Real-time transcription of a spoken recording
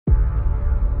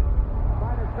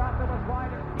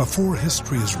Before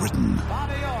history is written,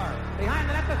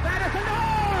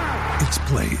 it's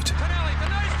played.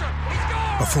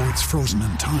 Before it's frozen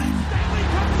in time,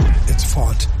 it's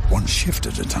fought one shift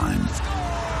at a time.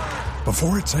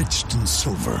 Before it's etched in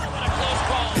silver,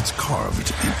 it's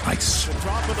carved in ice.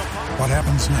 What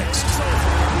happens next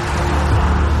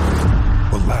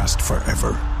will last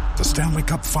forever. The Stanley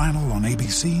Cup Final on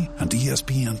ABC and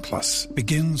ESPN Plus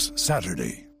begins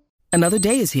Saturday. Another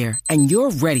day is here, and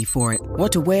you're ready for it.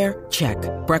 What to wear? Check.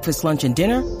 Breakfast, lunch, and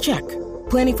dinner? Check.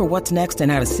 Planning for what's next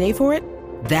and how to save for it?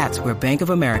 That's where Bank of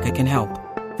America can help.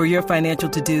 For your financial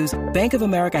to-dos, Bank of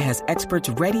America has experts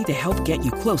ready to help get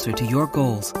you closer to your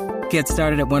goals. Get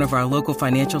started at one of our local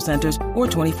financial centers or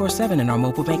 24/7 in our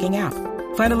mobile banking app.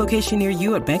 Find a location near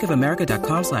you at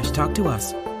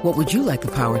bankofamerica.com/talktous. What would you like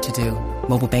the power to do?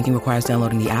 Mobile banking requires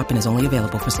downloading the app and is only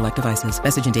available for select devices.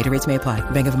 Message and data rates may apply.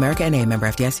 Bank of America N.A., member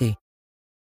FDIC.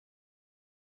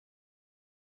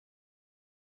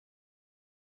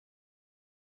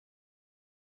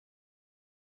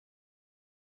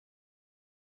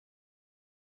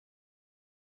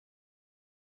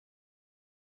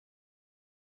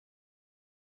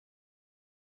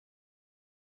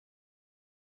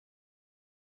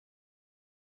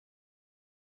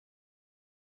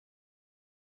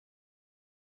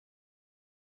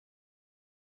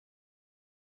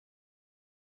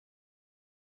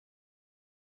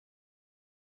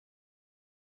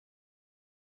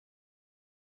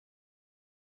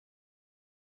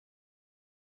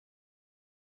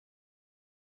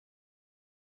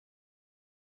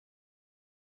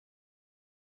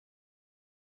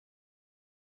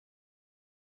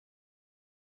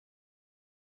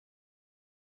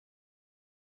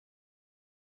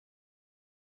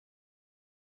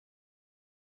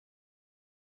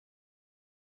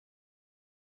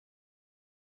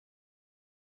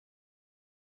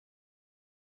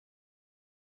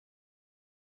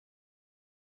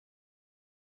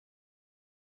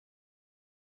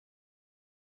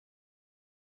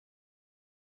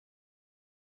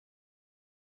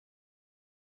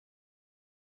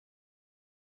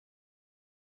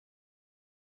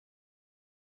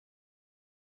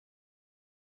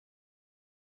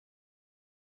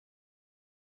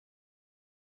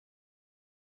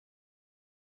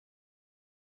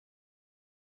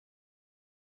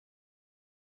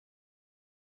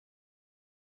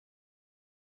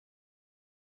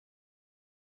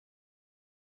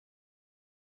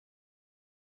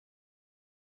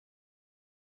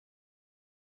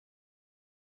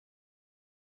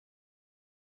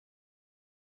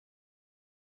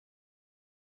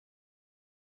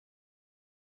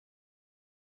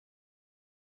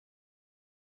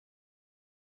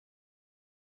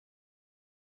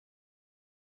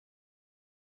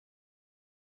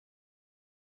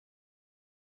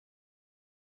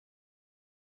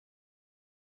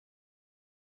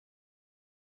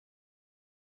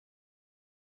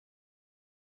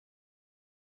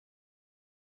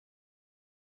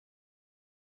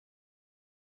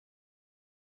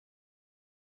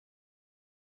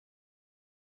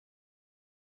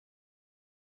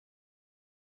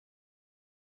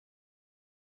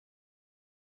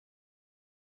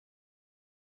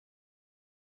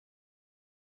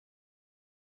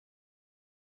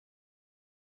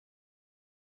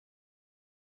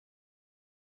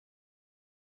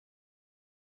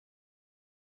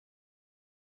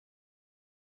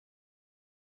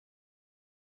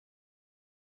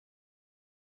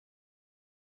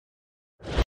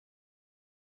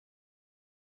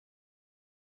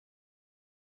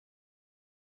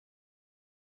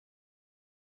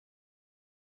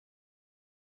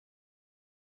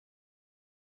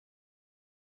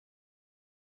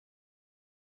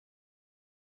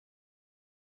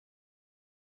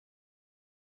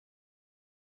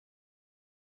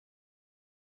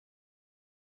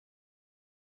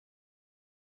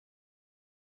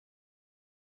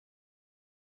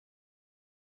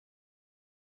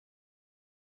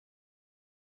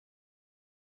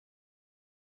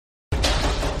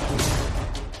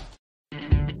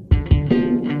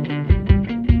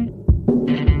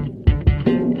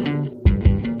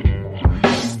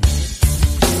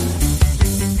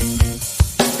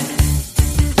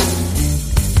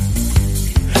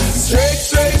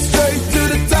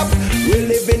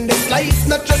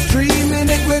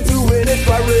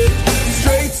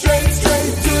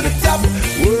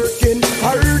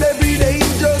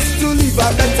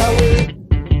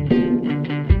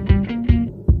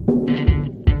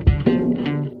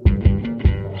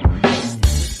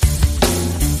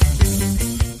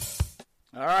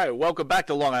 Welcome back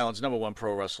to Long Island's #1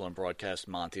 pro wrestling broadcast,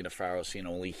 Monty Nefaro, seen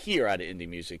only here at Indie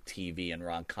Music TV in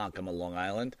Ronkonkoma, Long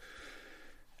Island.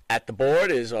 At the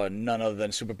board is none other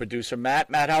than super producer Matt.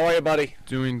 Matt, how are you, buddy?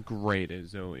 Doing great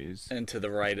as always. And to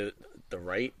the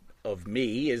right of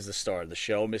me is the star of the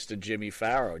show, Mr. Jimmy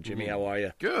Farrow. Jimmy, how are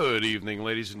you? Good evening,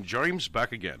 ladies and germs.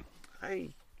 Back again.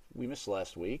 We missed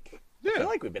last week. Yeah. I feel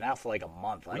like we've been out for like a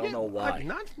month. I don't know why.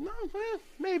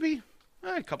 Maybe.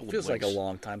 A couple of Feels like blinks. a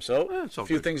long time. So, it's all a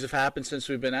few good. things have happened since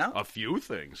we've been out. A few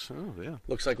things. Oh, yeah.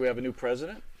 Looks like we have a new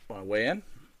president. Want to weigh in?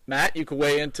 Matt, you can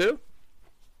weigh in too.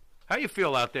 How you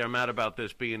feel out there, Matt, about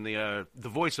this being the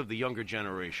voice of the younger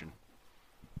generation?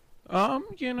 I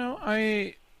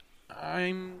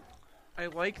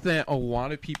like that a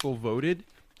lot of people voted,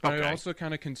 but it Okay. also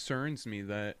kind of concerns me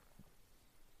that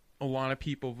a lot of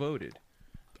people voted.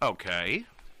 Okay.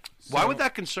 Why would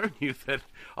that concern you that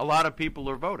a lot of people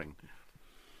are voting?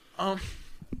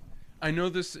 I know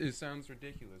it sounds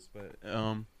ridiculous, but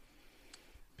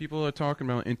people are talking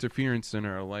about interference in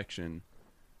our election,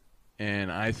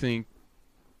 and I think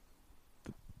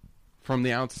from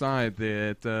the outside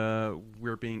that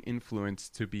we're being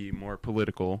influenced to be more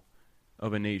political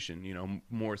of a nation,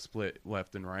 more split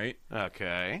left and right.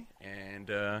 Okay.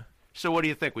 And So what do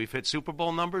you think? We've hit Super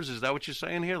Bowl numbers? Is that what you're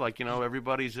saying here? Like,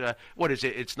 everybody's... what is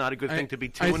it? It's not a good thing to be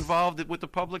too involved with the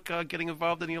public getting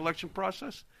involved in the election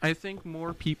process? I think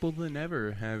more people than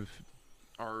ever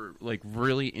are like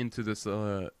really into this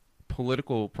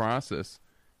political process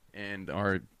and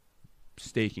are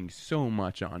staking so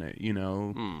much on it,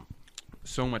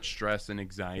 so much stress and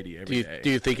anxiety every day. Do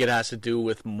you think it has to do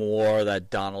with more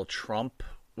that Donald Trump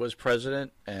was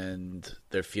president and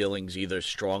their feelings either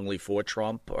strongly for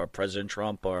Trump or President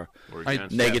Trump or I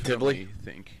against? negatively? definitely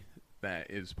think that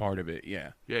is part of it,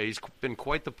 yeah. Yeah, he's been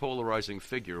quite the polarizing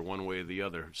figure one way or the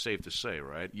other, safe to say,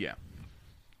 right? Yeah.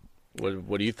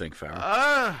 What do you think, Farrell?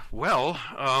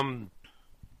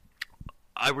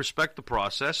 I respect the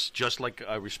process, just like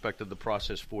I respected the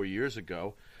process 4 years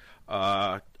ago.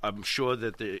 I'm sure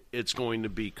that it's going to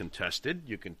be contested.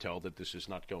 You can tell that this is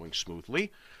not going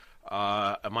smoothly.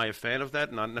 Am I a fan of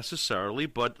that? Not necessarily.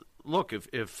 But look,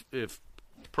 if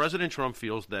President Trump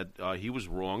feels that he was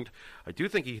wronged, I do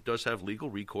think he does have legal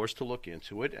recourse to look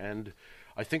into it. And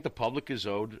I think the public is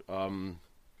owed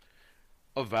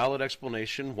a valid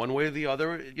explanation, one way or the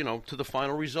other, to the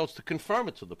final results, to confirm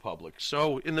it to the public.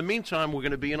 So in the meantime, we're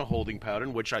going to be in a holding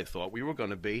pattern, which I thought we were going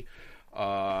to be.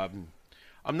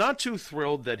 I'm not too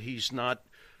thrilled that he's not,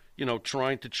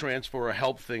 trying to transfer or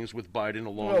help things with Biden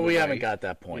along the way. Well, we haven't got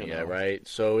that point yet, right?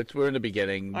 So we're in the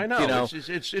beginning. I know.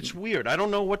 It's weird. I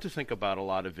don't know what to think about a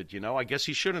lot of it, I guess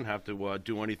he shouldn't have to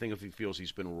do anything if he feels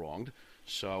he's been wronged.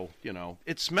 So,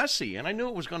 it's messy, and I knew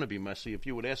it was going to be messy. If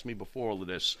you would ask me before all of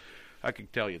this, I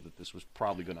could tell you that this was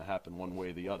probably going to happen one way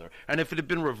or the other. And if it had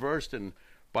been reversed and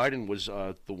Biden was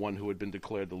the one who had been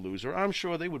declared the loser, I'm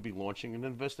sure they would be launching an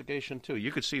investigation too.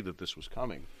 You could see that this was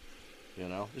coming.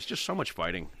 There's just so much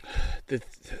fighting. The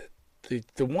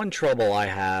one trouble I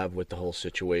have with the whole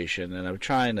situation, and I'm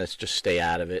trying to just stay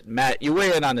out of it. Matt, you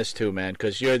weigh in on this too, man,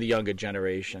 because you're the younger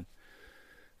generation.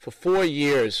 For 4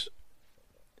 years,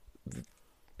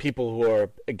 people who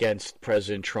are against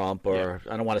President Trump, or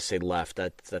I don't want to say left,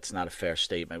 that's not a fair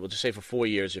statement. We'll just say for 4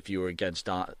 years if you were against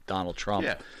Donald Trump.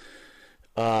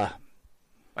 Yeah.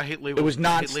 I hate labels. It was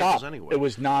I hate labels nonstop. anyway. It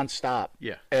was nonstop.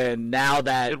 Yeah. And now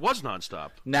that It was nonstop.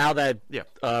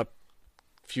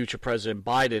 Future President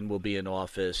Biden will be in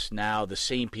office, now the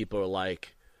same people are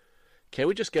like, can't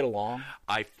we just get along?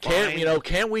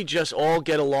 Can't we just all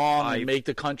get along and make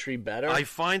the country better? I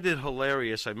find it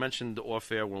hilarious. I mentioned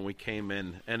off air when we came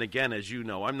in, and again, as you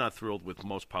know, I'm not thrilled with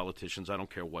most politicians. I don't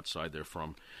care what side they're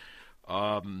from.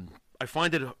 I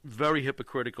find it very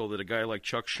hypocritical that a guy like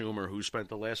Chuck Schumer, who spent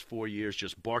the last 4 years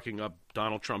just barking up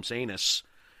Donald Trump's anus,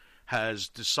 has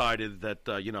decided that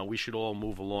we should all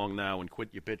move along now and quit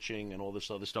your bitching and all this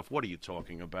other stuff. What are you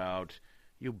talking about?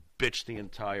 You bitched the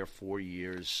entire 4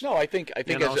 years. No, I think as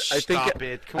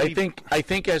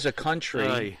a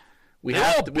country, we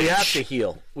have to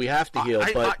heal. We have to heal.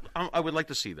 But I would like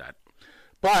to see that.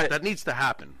 But that needs to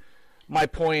happen. My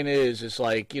point is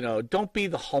like, don't be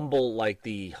the humble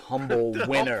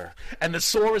winner. And the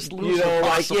sorest loser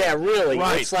possible. Yeah, really.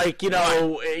 Right. It's like, you've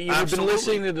been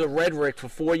listening to the rhetoric for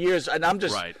 4 years, and I'm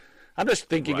just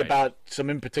thinking about some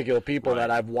in particular people that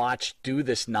I've watched do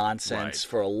this nonsense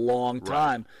for a long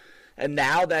time. And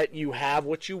now that you have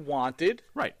what you wanted,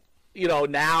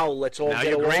 now let's all get along. Now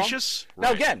you're gracious?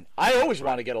 Now, again, I always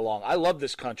want to get along. I love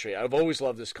this country. I've always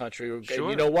loved this country. Sure. And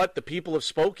you know what? The people have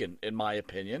spoken, in my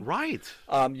opinion. Right.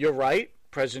 You're right.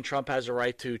 President Trump has a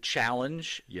right to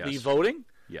challenge the voting.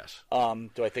 Yes.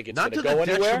 Do I think it's going to go anywhere? Not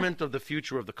to the detriment of the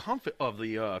future of the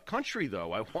country,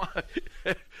 though. I want,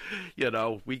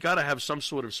 We got to have some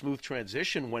sort of smooth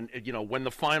transition when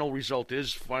the final result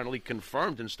is finally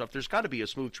confirmed and stuff. There's got to be a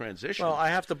smooth transition. Well, I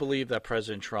have to believe that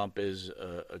President Trump is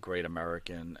a great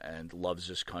American and loves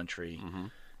this country,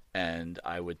 and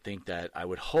I would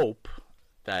hope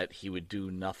that he would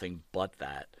do nothing but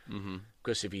that.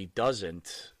 Because if he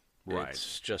doesn't,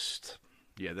 it's just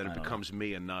then it becomes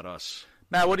me and not us.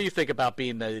 Now, what do you think about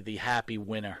being the happy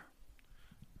winner?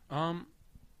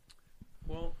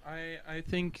 Well, I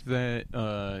think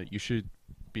that you should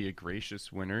be a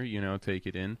gracious winner, take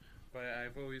it in. But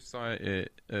I've always thought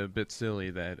it a bit silly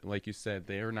that, like you said,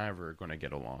 they're never going to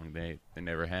get along. They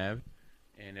never have.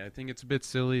 And I think it's a bit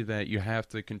silly that you have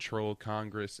to control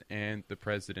Congress and the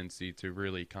presidency to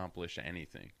really accomplish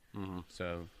anything.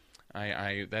 So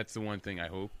I that's the one thing I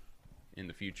hope in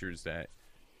the future is that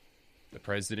the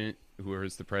president, whoever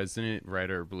is the president,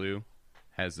 red or blue,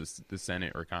 has the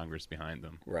Senate or Congress behind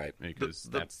them. Right. Because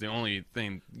that's the only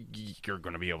thing you're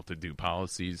going to be able to do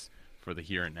policies for the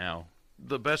here and now.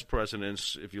 The best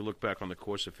presidents, if you look back on the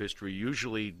course of history,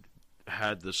 usually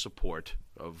had the support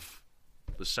of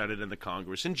the Senate and the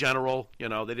Congress. In general, they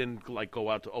didn't go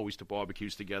out always to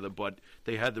barbecues together, but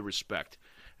they had the respect.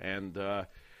 And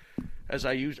as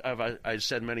I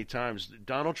said many times,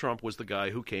 Donald Trump was the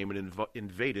guy who came and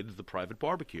invaded the private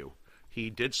barbecue. He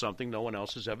did something no one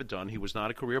else has ever done. He was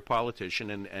not a career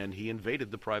politician, and he invaded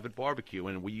the private barbecue.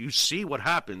 And you see what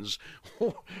happens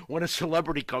when a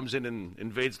celebrity comes in and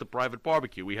invades the private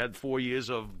barbecue. We had 4 years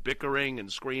of bickering and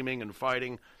screaming and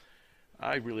fighting.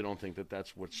 I really don't think that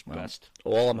that's what's best.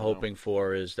 All I'm hoping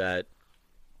for is that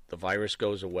the virus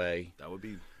goes away. That would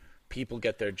be... People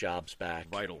get their jobs back.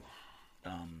 Vital.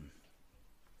 And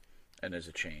there's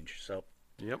a change. So...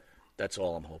 Yep. That's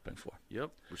all I'm hoping for. Yep.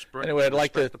 Anyway, I'd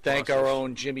like to thank our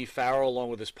own Jimmy Farrell along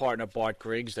with his partner Bart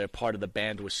Griggs. They're part of the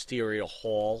band Wisteria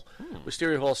Hall.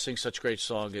 Wisteria Hall sings such great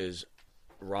songs as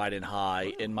Riding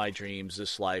High, In My Dreams,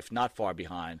 This Life, Not Far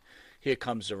Behind, Here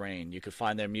Comes the Rain. You can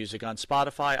find their music on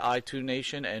Spotify, iTunes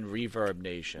Nation, and Reverb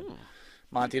Nation.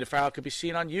 Monty DeFaro can be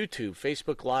seen on YouTube,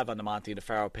 Facebook Live on the Monty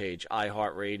DeFaro page,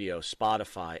 iHeartRadio,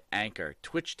 Spotify, Anchor,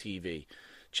 Twitch TV.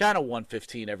 Channel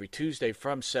 115 every Tuesday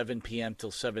from 7 p.m.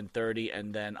 till 7:30,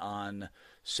 and then on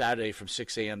Saturday from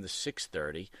 6 a.m. to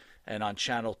 6:30, and on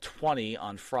Channel 20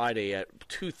 on Friday at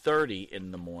 2:30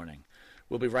 in the morning.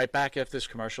 We'll be right back after this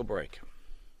commercial break.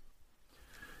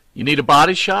 You need a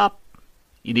body shop?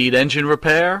 You need engine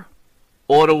repair?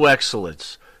 Auto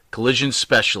Excellence, Collision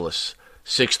Specialists,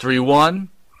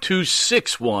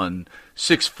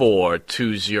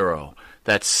 631-261-6420.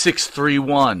 That's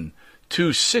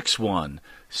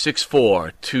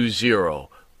 631-261-6420.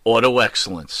 Auto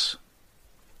Excellence.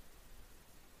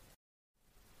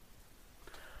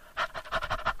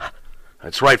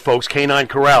 That's right, folks. Canine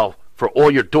Corral for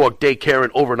all your dog daycare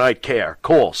and overnight care.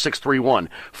 Call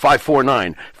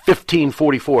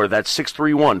 631-549-1544. That's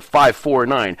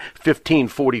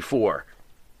 631-549-1544.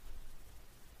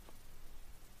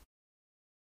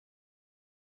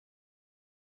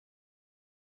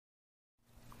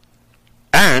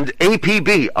 And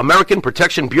APB, American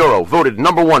Protection Bureau, voted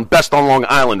 #1 best on Long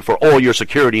Island for all your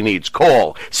security needs.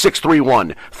 Call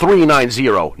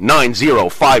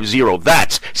 631-390-9050.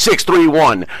 That's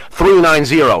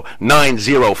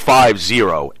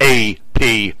 631-390-9050.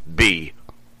 APB.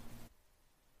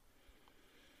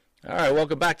 All right,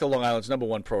 welcome back to Long Island's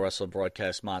 #1 pro wrestling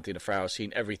broadcast, Monty DeFaro,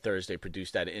 seen every Thursday,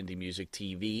 produced out of Indie Music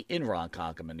TV in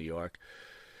Ronkonkoma, New York.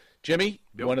 Jimmy,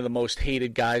 one of the most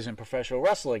hated guys in professional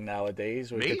wrestling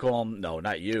nowadays. We could call him, no,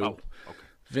 not you. Oh, okay.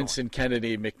 Vincent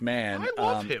Kennedy McMahon. I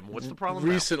love him. What's the problem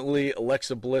recently, now?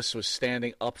 Alexa Bliss was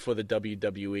standing up for the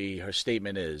WWE. Her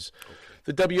statement is,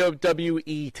 the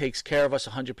WWE takes care of us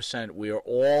 100%. We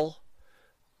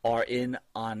are in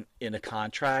a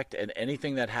contract, and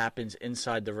anything that happens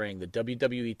inside the ring, the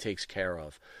WWE takes care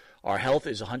of. Our health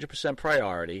is 100%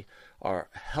 priority. Our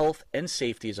health and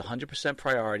safety is 100%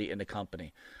 priority in the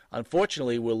company.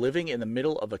 Unfortunately, we're living in the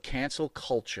middle of a cancel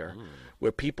culture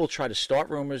where people try to start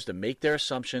rumors to make their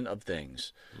assumption of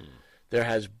things. There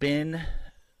has been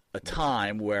a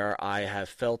time where I have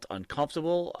felt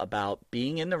uncomfortable about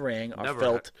being in the ring. Or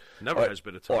never has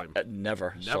been a time.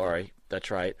 Never. Sorry. That's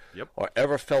right. Yep. Or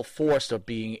ever felt forced of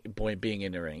being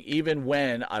in the ring, even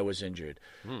when I was injured.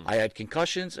 I had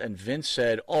concussions, and Vince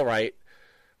said, all right,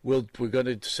 we're going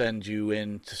to send you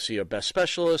in to see our best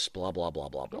specialist, blah, blah, blah,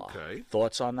 blah, blah. Okay.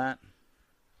 Thoughts on that?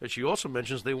 And she also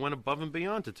mentions they went above and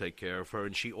beyond to take care of her,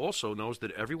 and she also knows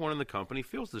that everyone in the company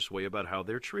feels this way about how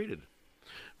they're treated.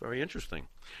 Very interesting.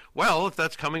 Well, if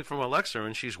that's coming from Alexa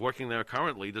and she's working there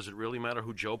currently, does it really matter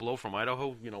who Joe Blow from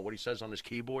Idaho, what he says on his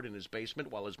keyboard in his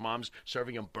basement while his mom's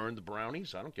serving him burned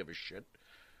brownies? I don't give a shit.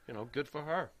 good for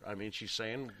her. I mean, she's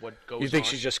saying what goes on. You think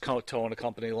she's just towing a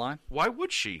company line? Why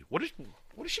would she? What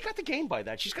does she got to gain by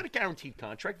that? She's got a guaranteed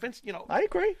contract. Vince, I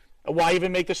agree. Why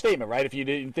even make the statement, right? If you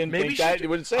didn't think that, you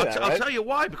wouldn't say that, right? I'll tell you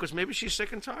why. Because maybe she's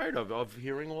sick and tired of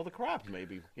hearing all the crap,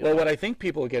 maybe. What I think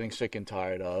people are getting sick and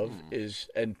tired of is,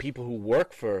 and people who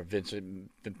work for Vince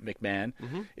McMahon,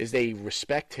 is they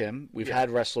respect him. We've had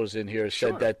wrestlers in here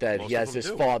said that he has this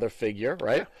father figure,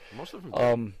 right? Yeah, most of them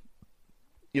do.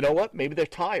 You know what? Maybe they're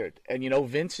tired. And,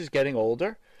 Vince is getting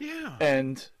older. Yeah.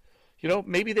 And,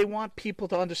 maybe they want people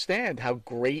to understand how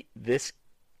great this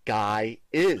guy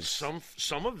is.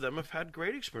 Some of them have had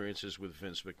great experiences with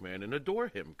Vince McMahon and adore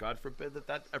him. God forbid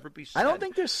that ever be said. I don't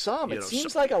think there's some. It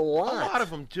seems like a lot. A lot of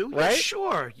them do. Right? Yeah,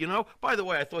 sure. By the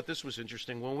way, I thought this was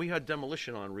interesting. When we had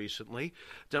Demolition on recently,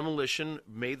 Demolition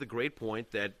made the great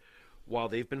point that while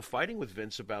they've been fighting with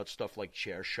Vince about stuff like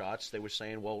chair shots, they were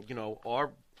saying, well,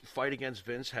 our fight against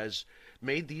Vince has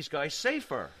made these guys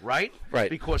safer, right? Right.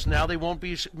 Because now they won't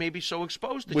be maybe so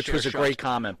exposed to Which chair was a shots. great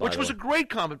comment, by Which the was way. a great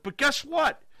comment. But guess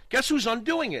what? Guess who's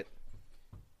undoing it?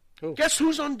 Who? Guess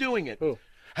who's undoing it? Who?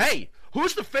 Hey,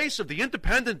 who's the face of the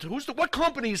independent? What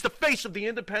company is the face of the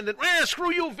independent?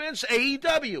 Screw you, Vince.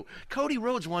 AEW. Cody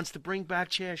Rhodes wants to bring back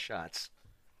chair shots.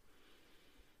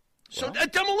 So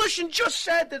Demolition just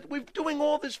said that we're doing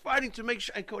all this fighting to make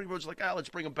sure. And Cody Rhodes is like, let's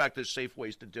bring him back. There's safe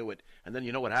ways to do it. And then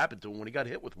you know what happened to him when he got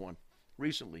hit with one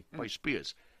recently by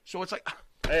Spears. So it's like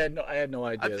I had no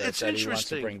idea. It's that interesting. He wants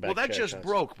to bring back Well, that chair just shots.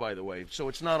 broke, by the way. So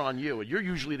it's not on you. You're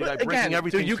usually the guy breaking Again,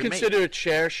 everything. Do you for me. consider a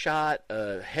chair shot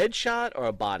a head shot or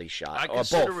a body shot? I or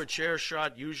consider both? a chair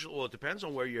shot usually. Well, it depends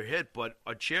on where you're hit, but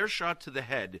a chair shot to the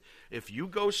head, if you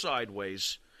go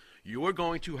sideways, you are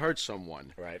going to hurt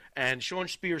someone. Right. And Sean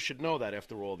Spears should know that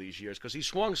after all these years because he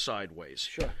swung sideways.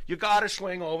 Sure. You got to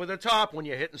swing over the top when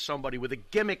you're hitting somebody with a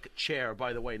gimmick chair,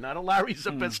 by the way, not a Larry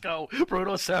Zbyszko,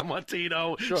 Bruno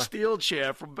Sammartino steel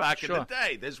chair from back in the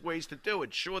day. There's ways to do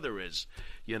it. Sure there is.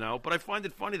 But I find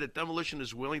it funny that Demolition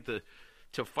is willing to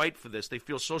fight for this. They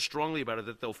feel so strongly about it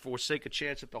that they'll forsake a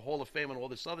chance at the Hall of Fame and all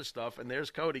this other stuff. And there's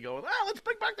Cody going, let's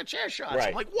bring back the chair shots. Right.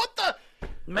 I'm like, what the?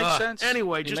 Makes sense.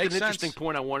 Anyway, It just an makes interesting sense.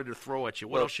 point I wanted to throw at you.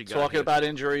 What else you got? Talking here? about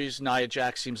injuries, Nia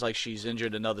Jax seems like she's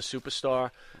injured another superstar.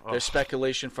 There's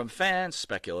speculation from fans.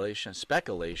 Speculation.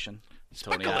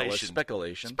 Tony Atlas,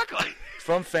 speculation.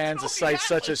 From fans of sites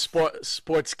such as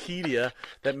Sportskeeda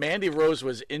that Mandy Rose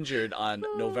was injured on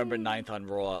November 9th on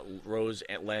Raw. Rose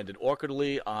landed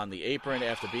awkwardly on the apron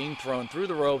after being thrown through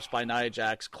the ropes by Nia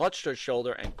Jax, clutched her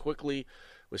shoulder, and quickly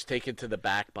was taken to the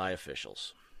back by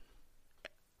officials.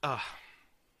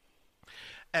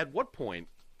 At what point,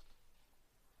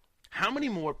 how many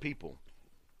more people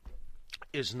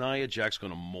is Nia Jax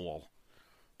going to maul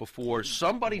before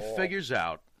somebody figures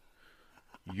out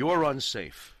you're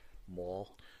unsafe?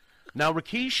 Maul. Now,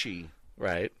 Rikishi,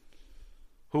 Right.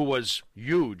 who was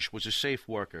huge, was a safe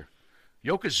worker.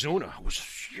 Yokozuna was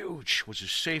huge, was a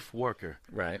safe worker.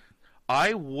 Right.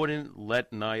 I wouldn't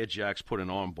let Nia Jax put an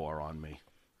armbar on me.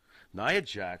 Nia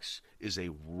Jax is a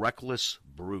reckless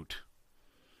brute.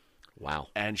 Wow.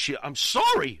 And I'm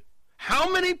sorry,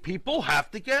 how many people have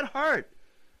to get hurt?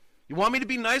 You want me to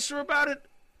be nicer about it?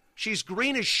 She's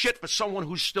green as shit for someone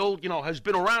who's still, has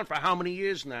been around for how many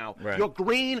years now? Right. You're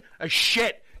green as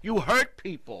shit. You hurt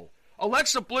people.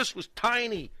 Alexa Bliss was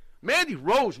tiny. Mandy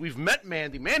Rose, we've met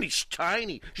Mandy. Mandy's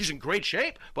tiny. She's in great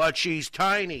shape, but she's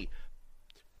tiny.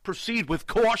 Proceed with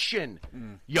caution,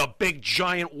 you big,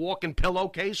 giant walking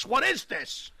pillowcase. What is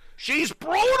this? She's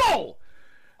brutal.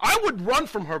 I would run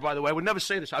from her, by the way. I would never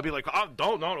say this. I'd be like,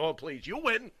 no, please. You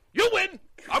win. You win.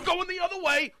 I'm going the other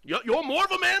way. You're more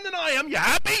of a man than I am. You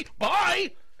happy?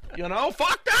 Bye.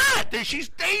 Fuck that. She's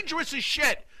dangerous as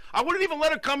shit. I wouldn't even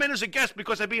let her come in as a guest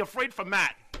because I'd be afraid for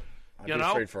Matt. I'd be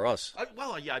afraid for us.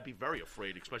 I'd be very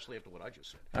afraid, especially after what I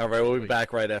just said. All right, we'll be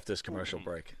back right after this commercial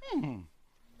break.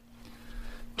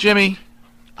 Jimmy,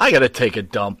 I got to take a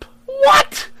dump.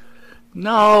 What?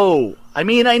 No, I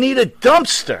need a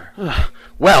dumpster.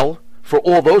 Well, for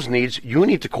all those needs, you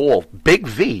need to call Big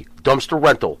V Dumpster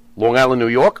Rental, Long Island, New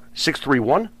York,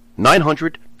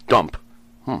 631-900-DUMP.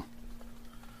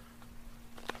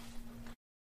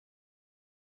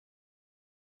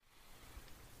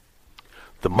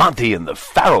 The Monty and the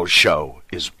Pharaoh Show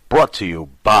is brought to you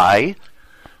by...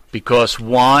 Because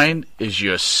wine is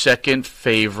your second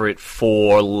favorite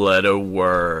four-letter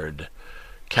word.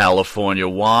 California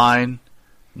wine,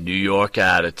 New York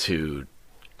attitude.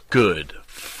 Good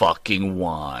fucking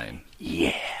wine.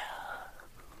 Yeah.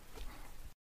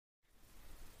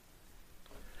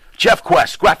 Jeff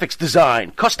Quest, graphics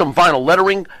design, custom vinyl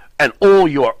lettering, and all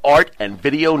your art and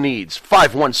video needs.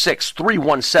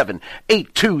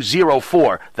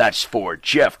 516-317-8204. That's for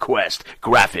Jeff Quest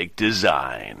Graphic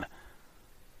Design.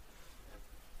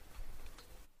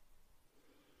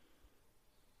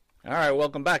 All right,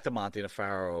 welcome back to Monty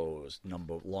Nafaro's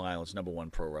Long Island's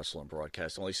 #1 pro wrestling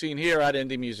broadcast. Only seen here at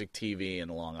Indie Music TV in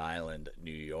Long Island,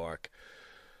 New York.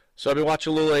 So I've been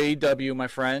watching a little AEW, my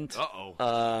friend.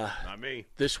 Not me.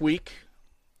 This week,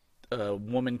 a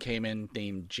woman came in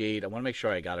named Jade. I want to make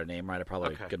sure I got her name right. I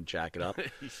probably couldn't jack it up.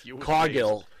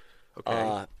 Cargill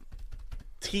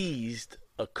teased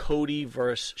a Cody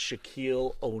versus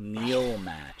Shaquille O'Neal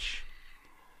match.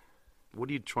 What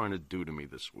are you trying to do to me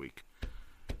this week?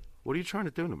 What are you trying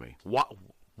to do to me? Why?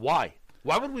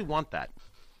 Why would we want that?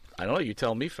 I don't know. You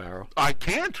tell me, Farrell. I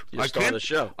can't. You start the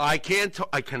show. I can't.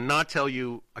 I cannot tell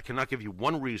you. I cannot give you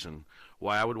one reason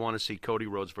why I would want to see Cody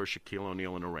Rhodes versus Shaquille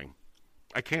O'Neal in a ring.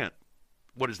 I can't.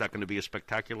 What is that going to be? A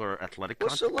spectacular athletic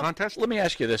contest? Let me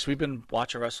ask you this: we've been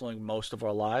watching wrestling most of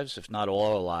our lives, if not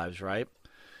all our lives, right?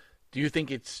 Do you think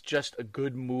it's just a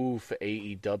good move for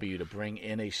AEW to bring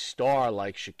in a star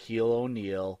like Shaquille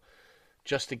O'Neal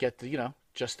just to get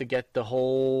the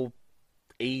whole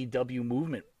AEW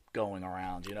movement going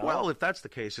around, you know? Well, if that's the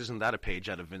case, isn't that a page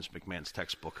out of Vince McMahon's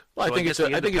textbook? Well, I think it's a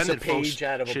page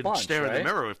out of a bunch, stare right? in the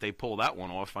mirror if they pull that one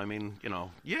off. I mean,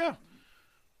 yeah.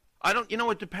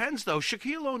 It depends, though.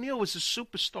 Shaquille O'Neal was a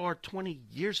superstar 20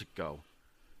 years ago.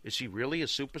 Is he really a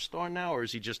superstar now, or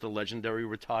is he just a legendary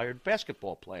retired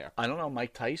basketball player? I don't know.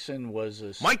 Mike Tyson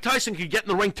was Mike Tyson could get in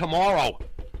the ring tomorrow,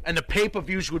 and the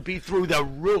pay-per-views would be through the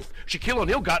roof. Shaquille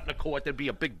O'Neal got in the court, there'd be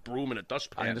a big broom and a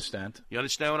dustpan. I understand. You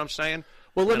understand what I'm saying?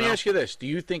 Well, let me ask you this. Do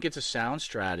you think it's a sound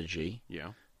strategy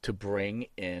to bring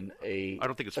in I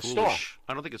don't think it's foolish. Star?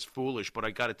 I don't think it's foolish, but I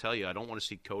got to tell you, I don't want to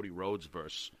see Cody Rhodes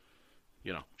versus,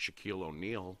 Shaquille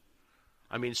O'Neal.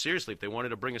 I mean, seriously, if they wanted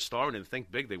to bring a star in and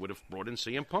think big, they would have brought in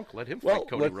CM Punk. Let him fight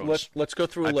Cody Rhodes. Let's go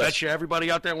through a list. I bet you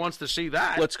everybody out there wants to see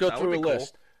that. Let's go through a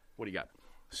list. What do you got?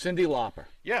 Cyndi Lauper.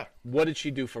 Yeah. What did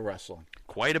she do for wrestling?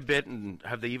 Quite a bit, and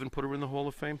have they even put her in the Hall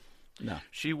of Fame? No.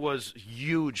 She was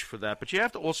huge for that, but you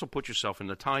have to also put yourself in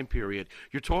the time period.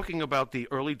 You're talking about the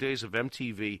early days of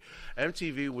MTV.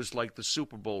 MTV was like the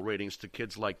Super Bowl ratings to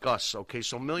kids like us, okay?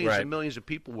 So millions and millions of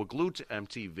people were glued to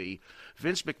MTV.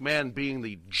 Vince McMahon, being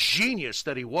the genius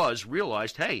that he was,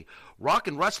 realized, hey, rock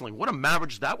and wrestling, what a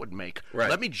marriage that would make. Right.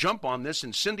 Let me jump on this,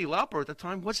 and Cyndi Lauper at the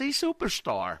time was a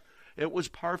superstar. It was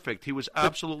perfect. He was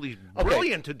absolutely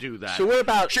brilliant to do that. So what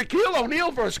about Shaquille O'Neal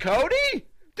versus Cody?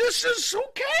 Who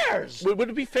cares? Would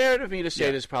it be fair to me to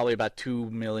say there's probably about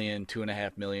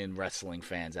 2.5 million wrestling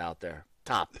fans out there?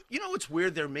 Top. It's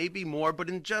weird. There may be more, but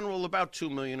in general, about 2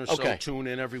 million or so tune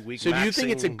in every week. So do you think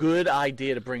it's a good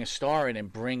idea to bring a star in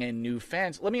and bring in new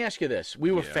fans? Let me ask you this.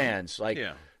 We were fans.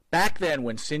 Back then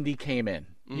when Cyndi came in,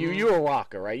 you were a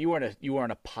rocker, right? You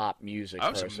weren't a pop music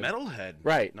person. I was a metalhead.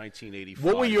 Right. 1985.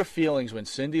 What were your feelings when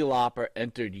Cyndi Lauper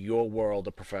entered your world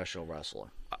of professional wrestling?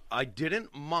 I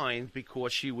didn't mind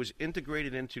because she was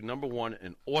integrated into, number one,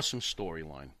 an awesome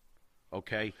storyline,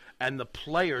 okay? And the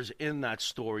players in that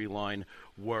storyline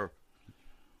were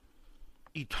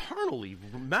eternally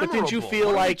memorable. But didn't you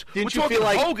feel like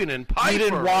Hogan and Piper, you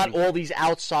didn't want all these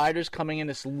outsiders coming in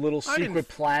this little secret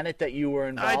planet that you were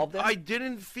involved in? I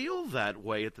didn't feel that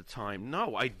way at the time.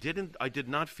 No, I didn't. I did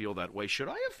not feel that way. Should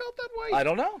I have felt that way? I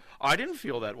don't know. I didn't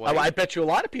feel that way. I bet you a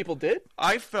lot of people did.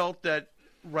 I felt that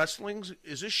wrestling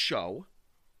is a show,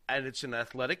 and it's an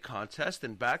athletic contest,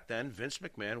 and back then Vince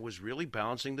McMahon was really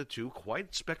balancing the two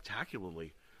quite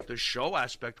spectacularly. The show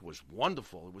aspect was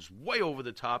wonderful. It was way over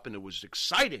the top, and it was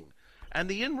exciting. And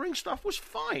the in-ring stuff was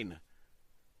fine.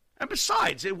 And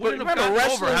besides, it wouldn't have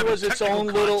gotten over having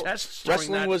technical contests.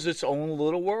 Wrestling was its own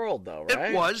little world, though,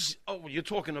 right? It was. Oh, you're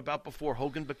talking about before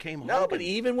Hogan became Hogan. No, but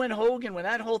even when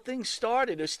that whole thing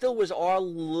started, it still was our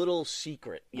little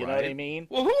secret. You know what I mean?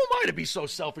 Well, who am I to be so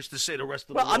selfish to say the rest of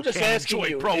the world I'm just asking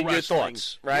you pro your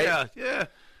thoughts, right? Yeah.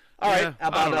 All right.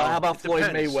 How about Floyd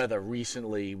Mayweather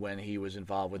recently when he was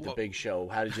involved with the Big Show?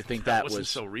 How did you think that was? Wasn't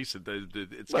so recent.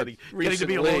 It's getting to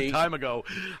be a long time ago.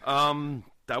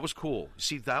 That was cool.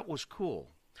 See, that was cool.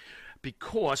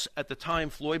 Because at the time,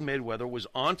 Floyd Mayweather was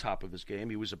on top of his game.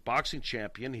 He was a boxing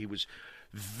champion. He was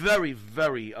very,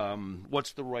 very,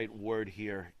 what's the right word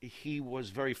here? He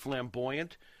was very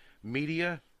flamboyant.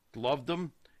 Media loved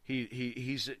him.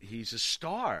 He's a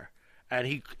star.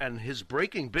 And his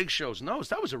breaking Big Show's nose,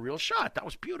 that was a real shot. That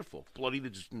was beautiful. Bloodied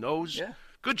his nose. Yeah.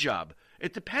 Good job.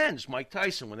 It depends. Mike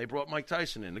Tyson, when they brought Mike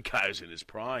Tyson in, the guy was in his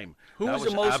prime. Who was the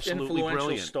most influential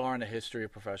brilliant star in the history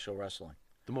of professional wrestling?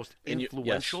 The most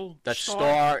influential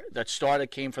star? That star that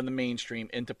came from the mainstream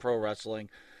into pro wrestling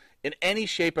in any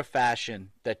shape or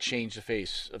fashion that changed the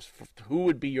face of who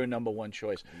would be your number one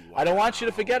choice? Wow. I don't want you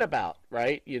to forget about,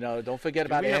 right? Don't forget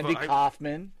about Andy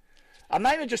Kaufman. I'm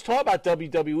not even just talking about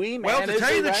WWE, man. Well, to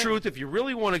tell you the truth, if you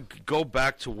really want to go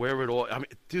back to where it all... I mean,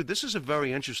 dude, this is a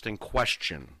very interesting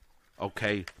question,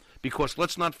 okay? Because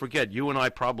let's not forget, you and I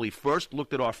probably first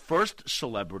looked at our first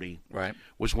celebrity. Right.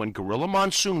 Was when Gorilla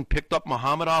Monsoon picked up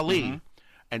Muhammad Ali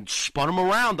and spun him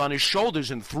around on his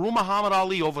shoulders and threw Muhammad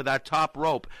Ali over that top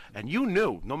rope. And you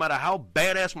knew, no matter how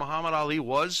badass Muhammad Ali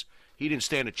was... He didn't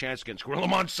stand a chance against Gorilla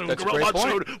Monsoon. Gorilla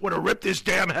Monsoon would have ripped his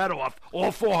damn head off,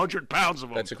 all 400 pounds of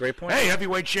him. That's a great point. Hey,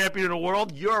 heavyweight champion of the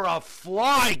world, you're a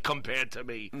fly compared to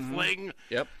me. Fling.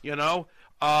 Yep.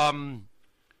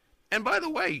 And by the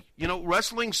way,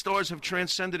 wrestling stars have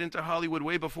transcended into Hollywood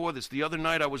way before this. The other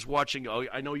night I was watching,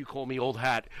 I know you call me old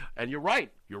hat, and you're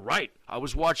right. I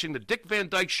was watching the Dick Van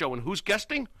Dyke Show, and who's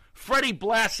guesting? Freddie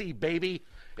Blassie, baby.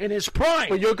 In his prime.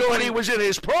 But you're going, when he was in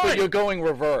his prime. But you're going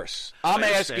reverse. I'm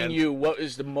asking you, what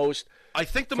is the most... I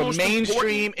think the most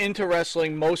mainstream into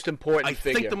wrestling, most important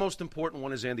figure? I think the most important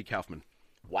one is Andy Kaufman.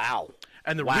 Wow.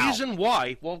 And the reason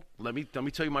why... Well, let me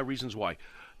tell you my reasons why.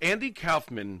 Andy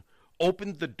Kaufman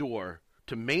opened the door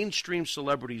to mainstream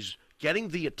celebrities getting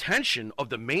the attention of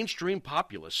the mainstream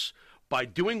populace by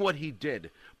doing what he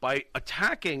did, by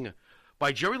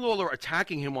Jerry Lawler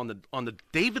attacking him on the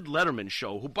David Letterman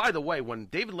show, who, by the way, when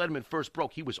David Letterman first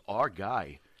broke, he was our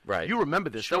guy. Right. You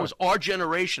remember this. Sure. That was our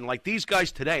generation. Like these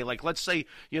guys today, like let's say,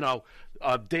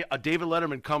 a David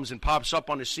Letterman comes and pops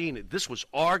up on the scene. This was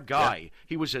our guy. Yeah.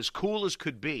 He was as cool as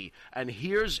could be. And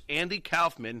here's Andy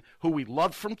Kaufman, who we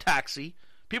loved from Taxi.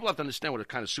 People have to understand what a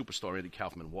kind of superstar Andy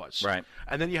Kaufman was. Right.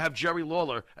 And then you have Jerry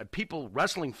Lawler, and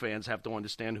wrestling fans have to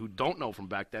understand who don't know from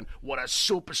back then what a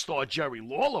superstar Jerry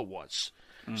Lawler was.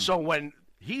 So when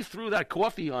he threw that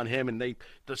coffee on him and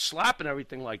the slap and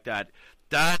everything like that,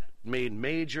 that made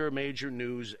major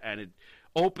news, and it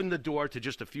opened the door to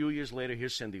just a few years later,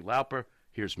 here's Cyndi Lauper,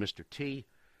 here's Mr. T.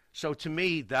 So to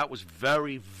me, that was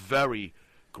very, very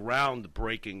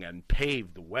groundbreaking and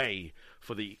paved the way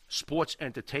for the sports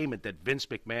entertainment that Vince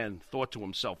McMahon thought to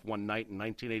himself one night in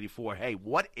 1984, hey,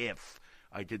 what if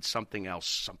I did something else,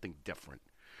 something different?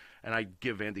 And I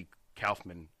give Andy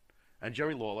Kaufman and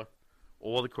Jerry Lawler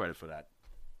all the credit for that.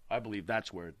 I believe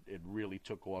that's where it really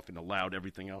took off and allowed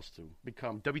everything else to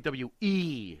become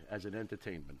WWE as an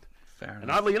entertainment. Fair enough.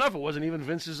 And oddly enough, it wasn't even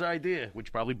Vince's idea,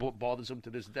 which probably bothers him to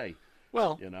this day.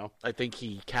 Well, I think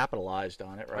he capitalized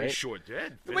on it, right? He sure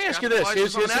did. Let me ask you this.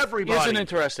 Here's an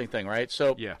interesting thing, right?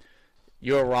 So,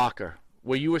 you're a rocker.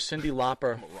 Were you a Cyndi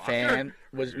Lauper fan?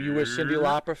 You a Cyndi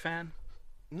Lauper fan?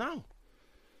 No.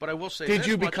 But I will say Did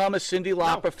you become a Cyndi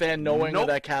Lauper fan knowing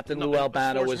that Captain Lou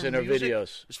Albano was in her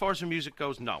videos? As far as her music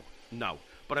goes, no.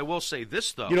 But I will say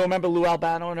this, though. You don't remember Lou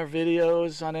Albano in her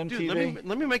videos on MTV? Dude,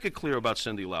 let me make it clear about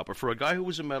Cyndi Lauper. For a guy who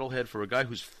was a metalhead, for a guy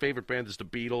whose favorite band is the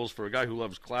Beatles, for a guy who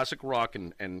loves classic rock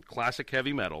and classic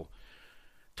heavy metal,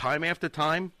 time after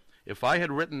time, if I had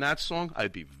written that song,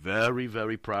 I'd be very,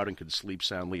 very proud and could sleep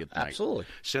soundly at night. Absolutely.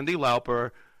 Cyndi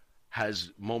Lauper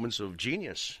has moments of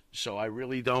genius, so I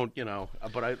really don't,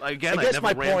 But I guess never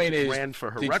my point is, ran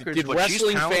for her records. Did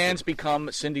wrestling fans become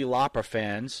Cyndi Lauper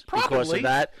fans because of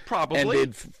that? Probably. And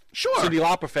did Cyndi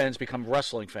Lauper fans become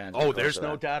wrestling fans? Oh, there's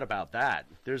no doubt about that.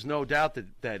 There's no doubt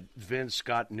that Vince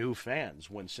got new fans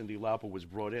when Cyndi Lauper was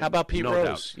brought in. How about Pete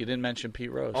Rose? You didn't mention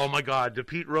Pete Rose. Oh my God, the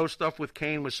Pete Rose stuff with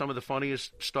Kane was some of the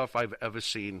funniest stuff I've ever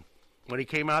seen. When he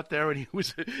came out there and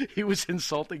he was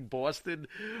insulting Boston,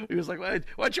 he was like, "Why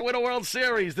don't you win a World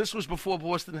Series?" This was before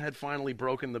Boston had finally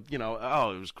broken the, it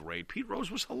was great. Pete Rose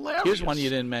was hilarious. Here's one you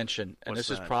didn't mention, and this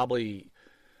is probably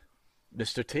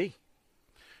Mr. T.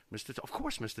 Of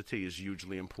course, Mr. T is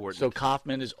hugely important. So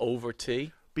Kaufman is over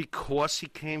T? Because he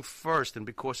came first and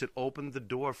because it opened the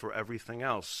door for everything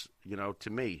else, to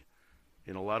me.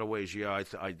 In a lot of ways, yeah,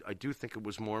 I do think it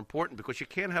was more important because you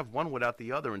can't have one without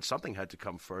the other, and something had to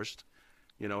come first.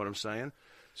 You know what I'm saying?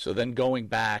 So then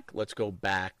let's go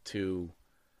back to,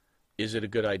 is it a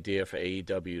good idea for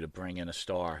AEW to bring in a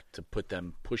star to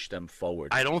push them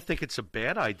forward? I don't think it's a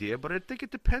bad idea, but I think it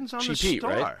depends on the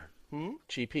star. Right?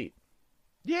 Cheap Heat.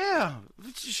 Yeah.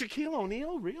 Shaquille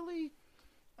O'Neal, really?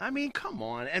 I mean, come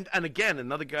on. And again,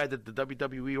 another guy that the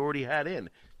WWE already had in.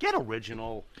 Get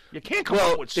original. You can't come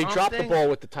up with something. They dropped the ball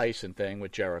with the Tyson thing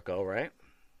with Jericho, right?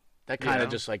 That kind of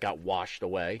just got washed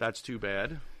away. That's too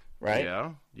bad. Right?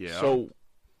 Yeah. So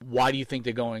why do you think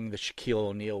they're going the Shaquille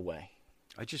O'Neal way?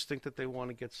 I just think that they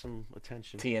want to get some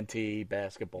attention. TNT,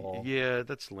 basketball. Yeah,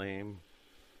 that's lame.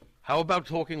 How about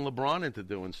talking LeBron into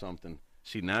doing something?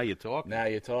 See, now you're talking. Now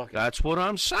you're talking. That's what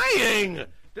I'm saying.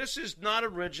 This is not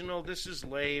original. This is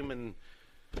lame. And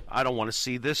I don't want to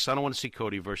see this. I don't want to see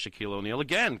Cody versus Shaquille O'Neal.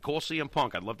 Again, call CM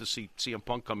Punk. I'd love to see CM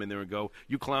Punk come in there and go,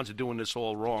 you clowns are doing this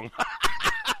all wrong.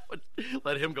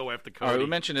 Let him go after Cody. All right, we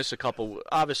mentioned this a couple.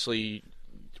 Obviously,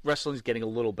 wrestling's getting a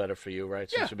little better for you, right,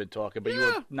 since we've been talking. But you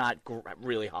were not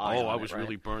really high on it, I was right?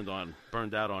 really burned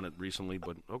out on it recently,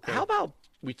 but okay. How about,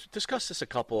 we discussed this a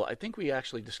couple, I think we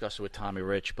actually discussed it with Tommy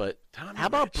Rich, but how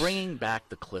about bringing back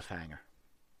the cliffhanger?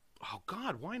 Oh,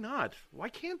 God, why not? Why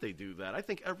can't they do that? I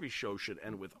think every show should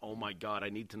end with, oh, my God, I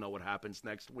need to know what happens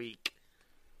next week.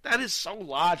 That is so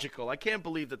logical. I can't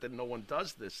believe that no one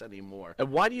does this anymore.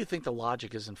 And why do you think the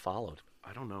logic isn't followed?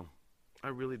 I don't know. I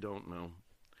really don't know.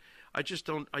 I just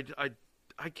don't.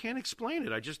 I can't explain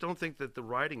it. I just don't think that the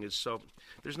writing is so.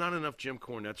 There's not enough Jim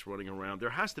Cornettes running around.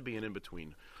 There has to be an in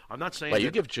between. I'm not saying. Well,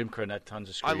 you give Jim Cornette tons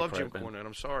of screen. I love Jim credit, Cornette.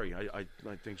 I'm sorry. I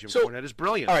think Jim Cornette is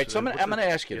brilliant. All right, so I'm going to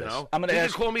ask you this. I'm going to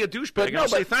ask. Call me a douchebag. I'll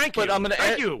say thank you. But I'm going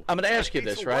to ask you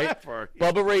this, right?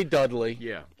 Bubba Ray Dudley.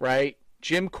 Yeah. Right.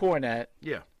 Jim Cornette.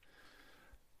 Yeah.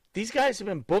 These guys have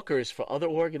been bookers for other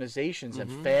organizations and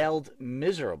failed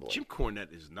miserably. Jim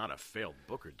Cornette is not a failed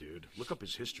booker, dude. Look up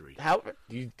his history.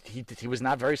 He was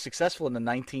not very successful in the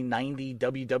 1990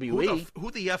 WWE.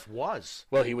 Who the F was?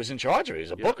 Well, he was in charge of it. He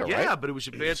was a booker, right? Yeah, but it was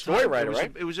a bad story time. writer,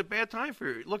 right? It was a bad time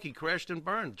for. Look, he crashed and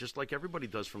burned, just like everybody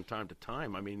does from time to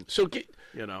time. I mean,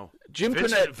 Jim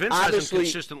Vince hasn't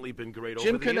consistently been great over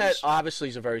the years. Jim Cornette obviously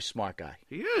is a very smart guy.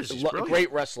 He is. He's a great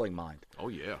wrestling mind. Oh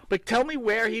yeah. But tell me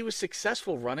where he was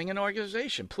successful running an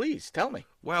organization. Please tell me.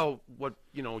 Well,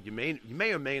 you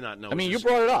may or may not know. I mean, you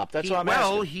brought it up. That's what I'm asking.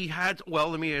 Well, he had. Well,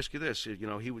 let me ask you this.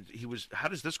 He was. How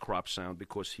does this crop sound?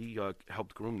 Because he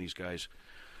helped groom these guys: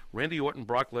 Randy Orton,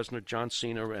 Brock Lesnar, John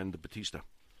Cena, and Batista.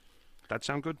 That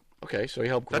sound good? Okay, so he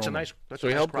helped groom them. So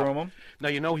he helped groom them.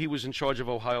 Now, he was in charge of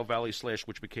Ohio Valley /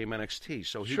 which became NXT.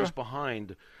 So he was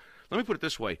behind. Let me put it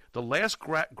this way: the last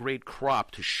great crop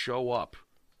to show up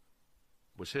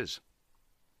was his.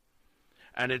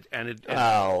 I'm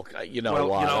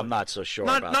not so sure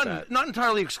about that. Not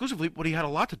entirely exclusively, but he had a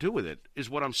lot to do with it, is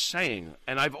what I'm saying.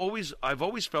 And I've always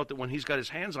felt that when he's got his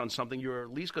hands on something, you're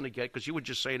at least going to get, because you would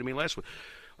just say to me last week,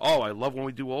 oh, I love when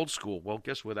we do old school. Well,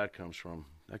 guess where that comes from?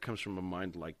 That comes from a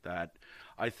mind like that.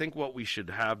 I think what we should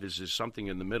have is something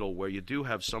in the middle where you do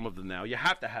have some of them now. You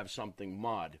have to have something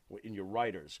mod in your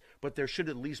writers, but there should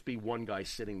at least be one guy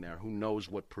sitting there who knows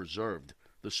what preserved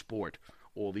the sport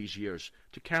all these years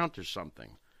to counter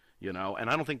something, and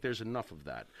I don't think there's enough of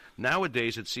that.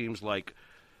 Nowadays, it seems like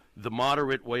the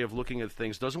moderate way of looking at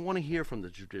things doesn't want to hear from the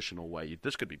traditional way.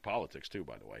 This could be politics, too,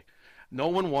 by the way. No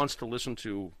one wants to listen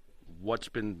to what's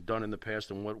been done in the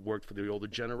past and what worked for the older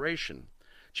generation.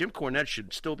 Jim Cornette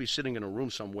should still be sitting in a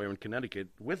room somewhere in Connecticut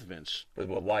with Vince.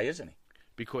 Well, why isn't he?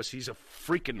 Because he's a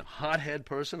freaking hothead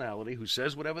personality who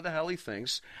says whatever the hell he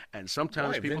thinks, and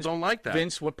sometimes people don't like that.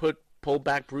 Vince would pull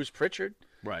back Bruce Pritchard.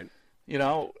 Right.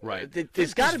 Right.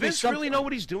 There's got to be Vince something. really know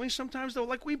what he's doing sometimes, though?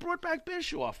 Like, we brought back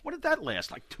Bischoff. What did that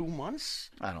last? Like 2 months?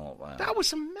 I don't know. That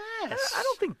was a mess. I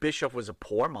don't think Bischoff was a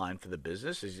poor mind for the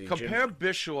business. Compare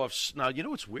Bischoff's. Now,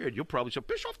 it's weird. You'll probably say,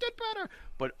 Bischoff did better.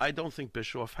 But I don't think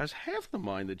Bischoff has half the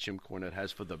mind that Jim Cornette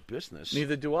has for the business.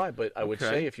 Neither do I. But I would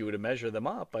say if you were to measure them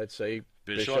up, I'd say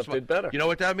Bischoff did better. You know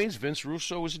what that means? Vince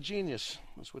Russo was a genius.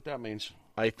 That's what that means.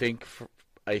 I think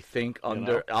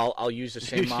I'll use the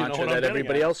same mantra that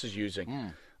everybody else is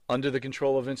using. Under the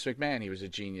control of Vince McMahon, he was a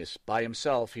genius. By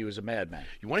himself, he was a madman.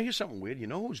 You want to hear something weird? You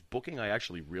know whose booking I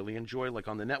actually really enjoy? Like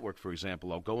on the network, for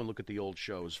example, I'll go and look at the old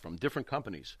shows from different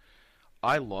companies.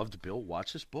 I loved Bill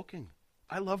Watts' booking.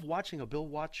 I love watching a Bill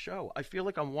Watts show. I feel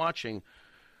like I'm watching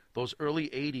those early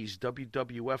 80s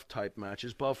WWF type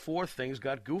matches before things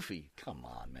got goofy. Come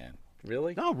on, man.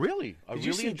 Really? No, really. Did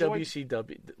you see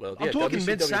WCW? Well, I'm talking WCW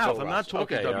Mid-South. I'm not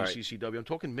talking WCCW. Right. I'm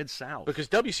talking Mid-South. Because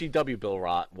WCW Bill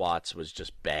Watts was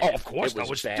just bad. Oh, of course. That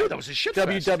was bad. Dude, that was a shit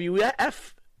fest.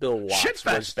 WWF Bill Watts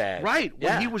was bad. Right.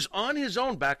 When he was on his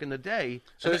own back in the day.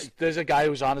 So there's a guy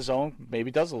who's on his own, maybe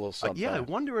does a little something. I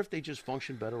wonder if they just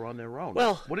function better on their own.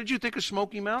 Well, what did you think of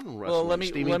Smoky Mountain Wrestling? Well,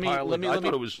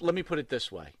 let me put it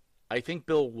this way. I think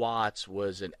Bill Watts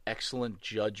was an excellent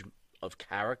judge of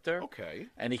character. Okay.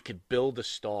 And he could build a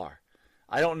star.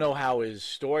 I don't know how his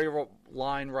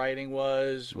storyline writing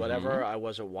was, whatever. I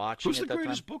wasn't watching. Who's the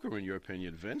greatest booker in your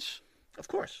opinion, Vince? Of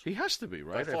course. He has to be,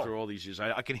 right? After all these years.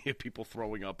 I can hear people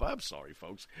throwing up. I'm sorry,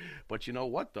 folks. But you know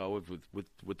what, though?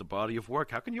 With the body of work,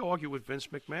 how can you argue with Vince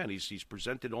McMahon? He's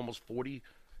presented almost 40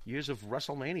 years of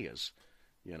WrestleManias.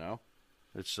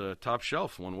 It's top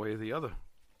shelf one way or the other.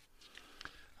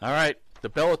 All right. The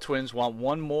Bella Twins want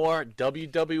one more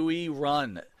WWE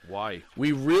run. Why?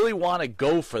 We really want to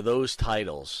go for those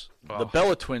titles. The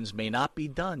Bella Twins may not be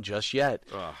done just yet.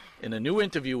 In a new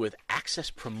interview with Access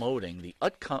Promoting, the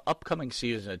upcoming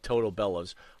season of Total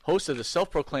Bellas, host of the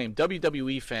self-proclaimed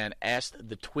WWE fan asked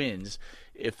the Twins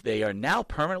if they are now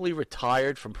permanently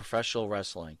retired from professional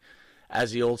wrestling.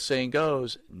 As the old saying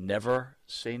goes, never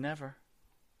say never.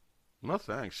 No,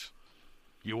 thanks.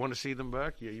 You want to see them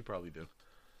back? Yeah, you probably do.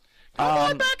 Come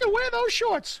on back and wear those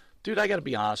shorts. Dude, I got to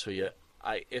be honest with you.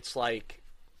 It's like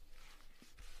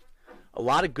a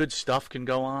lot of good stuff can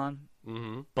go on,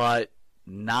 but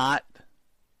not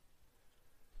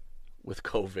with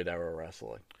COVID-era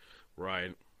wrestling.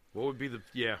 Right. What would be the...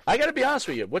 Yeah. I got to be honest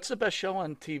with you. What's the best show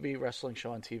on TV, wrestling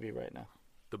show on TV right now?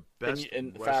 The best...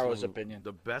 In Pharaoh's opinion.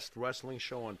 The best wrestling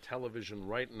show on television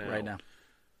right now. Right now.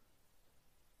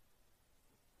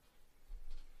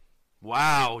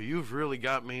 Wow, you've really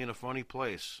got me in a funny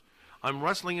place. I'm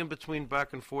wrestling in between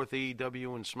back and forth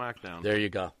AEW and SmackDown. There you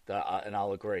go, and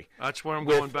I'll agree. That's where I'm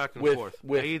going back and forth.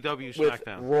 AEW,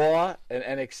 SmackDown. Raw and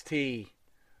NXT,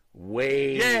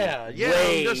 way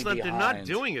they're not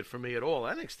doing it for me at all.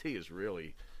 NXT is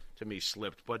really, to me,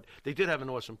 slipped. But they did have an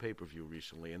awesome pay-per-view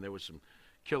recently, and there was some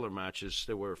killer matches.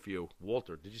 There were a few.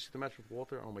 Walter, did you see the match with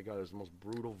Walter? Oh my God, it was the most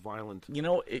brutal, violent. You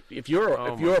know, if you're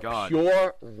a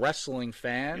pure wrestling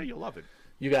fan, yeah, you love it.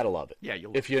 You gotta love it. Yeah,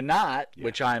 if you're not,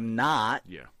 which I'm not,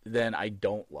 then I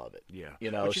don't love it. Yeah, you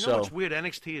know. But you know what's weird?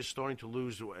 NXT is starting to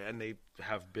lose, and they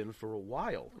have been for a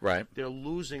while. Right. They're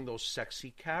losing those sexy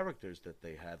characters that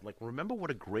they had. Like, remember what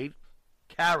a great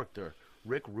character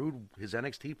Rick Rude, his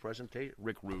NXT presentation.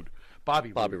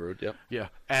 Bobby Roode. Yep. Yeah,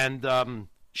 and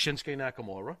Shinsuke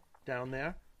Nakamura down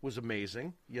there was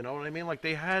amazing. You know what I mean? Like,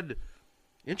 they had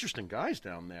interesting guys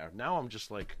down there. Now I'm just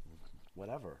like,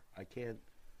 whatever. I can't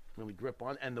really grip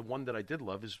on. And the one that I did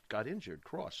love got injured,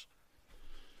 Cross.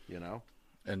 You know?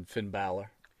 And Finn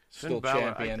Balor. Still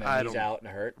champion, and he's out and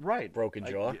hurt. Right. Broken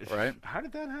jaw, right? How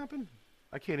did that happen?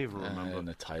 I can't even remember. In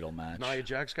the title match. Nia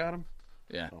Jax got him?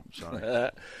 Yeah. Oh,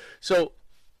 sorry. So,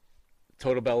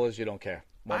 Total Bellas, you don't care.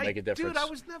 Won't make a difference. Dude, I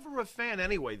was never a fan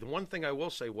anyway. The one thing I will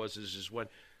say is when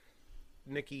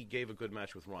Nikki gave a good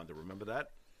match with Ronda. Remember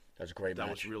that? That was a great match.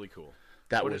 That was really cool.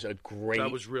 That was a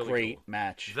great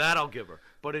match. That I'll give her.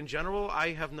 But in general,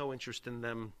 I have no interest in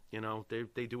them. You know,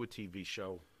 they do a TV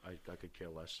show. I could care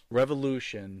less.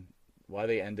 Revolution, why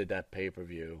they ended that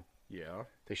pay-per-view. Yeah.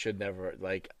 They should never,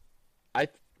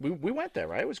 we went there,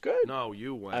 right? It was good. No,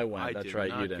 you went. I went. That's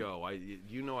right. You didn't go.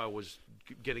 I was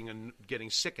getting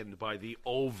sickened by the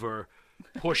over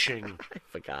pushing. I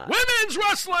forgot. Women's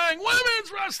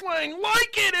wrestling.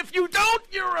 Like it. If you don't,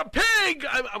 you're a pig.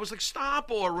 I was like,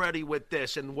 stop already with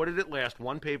this. And what did it last?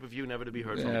 One pay-per-view, never to be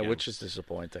heard from again. Which is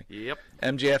disappointing. Yep.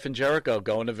 MJF and Jericho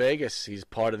going to Vegas. He's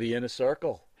part of the inner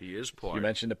circle. He is part. You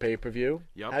mentioned the pay-per-view.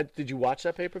 Yep. Did you watch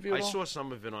that pay-per-view? I saw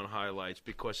some of it on highlights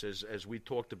because, as we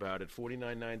talked about it,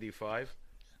 $49.95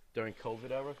 during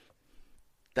COVID era.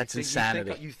 That's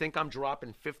insanity. You think I'm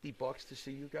dropping $50 to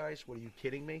see you guys? What, are you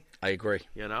kidding me? I agree.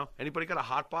 You know, anybody got a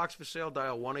hot box for sale?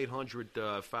 Dial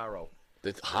 1-800-FARO.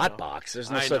 The hot box. There's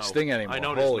no such thing anymore. I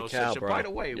know. Holy there's cow, no such. bro! By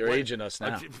the way, you're aging us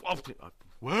now.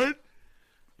 What?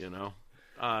 You know,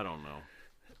 I don't know.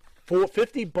 For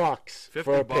 $50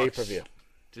 for a pay-per-view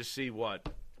to see what?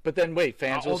 But then wait,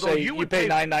 fans will say you pay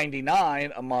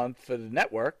 $9.99 a month for the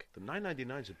network. The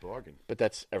 $9.99 is a bargain. But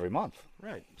that's every month.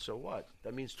 Right. So what?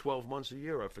 That means 12 months a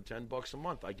year, or for $10 a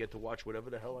month, I get to watch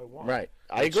whatever the hell I want. Right.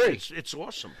 I agree. It's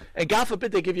awesome. And God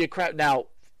forbid they give you a crap. Now,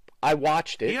 I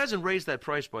watched it. He hasn't raised that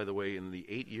price, by the way, in the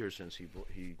 8 years since he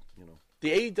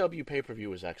The AEW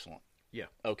pay-per-view was excellent. Yeah.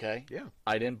 Okay. Yeah.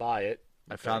 I didn't buy it.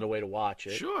 I found a way to watch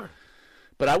it. Sure.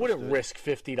 But I wouldn't risk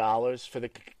 $50 for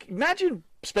the. Imagine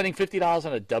spending $50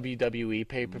 on a WWE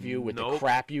pay-per-view with the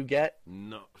crap you get.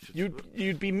 No.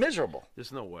 You'd be miserable.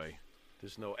 There's no way.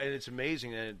 And it's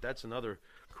amazing, and that's another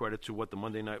credit to what the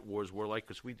Monday Night Wars were like,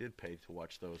 because we did pay to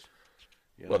watch those.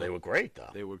 Well, they were great though.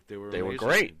 They were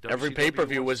great. Every WCW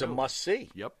pay-per-view was a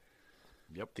must-see. Yep.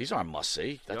 These aren't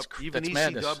must-see. Even that's ECW,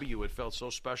 madness. it felt so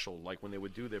special. Like when they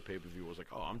would do their pay-per-view, I was like,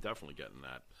 oh, I'm definitely getting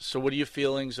that. So what are your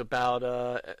feelings about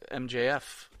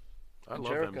MJF? I love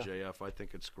Jericho. MJF. I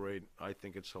think it's great. I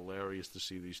think it's hilarious to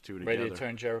see these two together. Ready to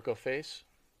turn Jericho face?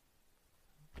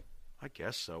 I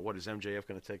guess so. What, is MJF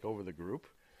going to take over the group?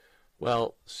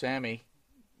 Well, Sammy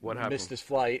missed his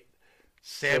flight.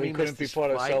 Sammy so couldn't be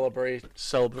part of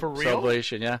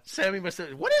celebration, yeah. Sammy must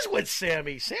have. What is with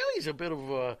Sammy? Sammy's a bit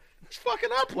of he's fucking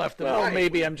up left and right. Well,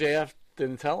 maybe MJF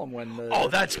didn't tell him when. Oh,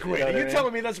 that's great. Are you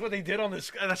telling me that's what they did on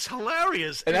this? That's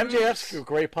hilarious. And MJF's a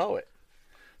great poet.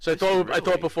 So I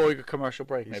thought before we go commercial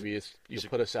break, maybe you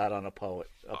put us out on a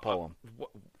poem.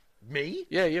 Me?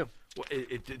 Yeah, you. Well,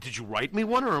 did you write me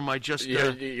one, or am I just...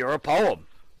 You're a poem.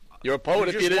 You're a poet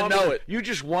if you didn't know it. You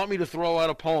just want me to throw out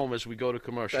a poem as we go to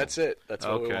commercial. That's it. That's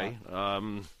what we want.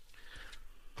 Okay.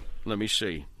 Let me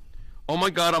see. Oh, my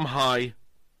God, I'm high.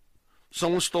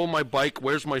 Someone stole my bike.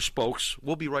 Where's my spokes?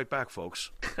 We'll be right back,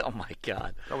 folks. Oh, my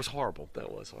God. That was horrible.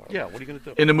 That was horrible. Yeah, what are you going to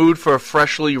do? In the mood for a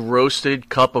freshly roasted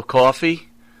cup of coffee?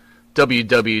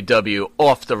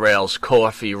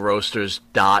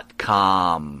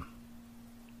 www.offtherailscoffeeroasters.com.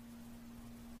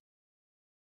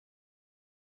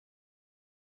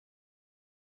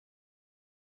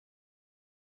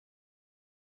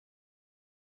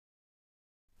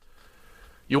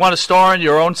 You want to star in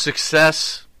your own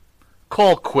success?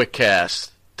 Call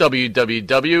QuickCast.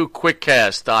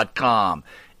 www.quickcast.com.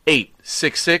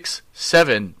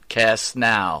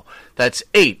 866-7-CAST-NOW. That's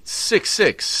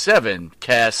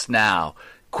 866-7-CAST-NOW.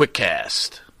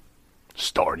 QuickCast.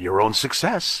 Start your own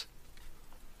success.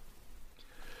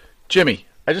 Jimmy,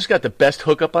 I just got the best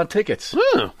hookup on tickets.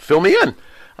 Fill me in.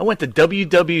 I went to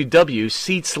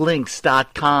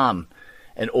www.seatslinks.com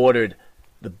and ordered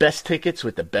the best tickets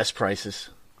with the best prices.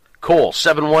 Call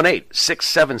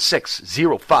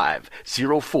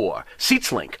 718-676-0504.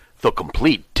 SeatsLink, the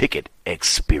complete ticket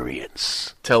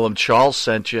experience. Tell them Charles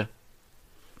sent you.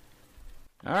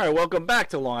 All right, welcome back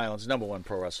to Long Island's #1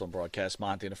 pro wrestling broadcast,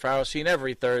 Monty and the Pharaoh, seen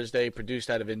every Thursday,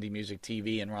 produced out of Indie Music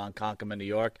TV in Ronkonkoma, New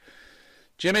York.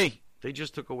 Jimmy. They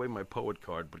just took away my poet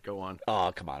card, but go on.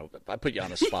 Oh, come on. I put you on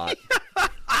the spot.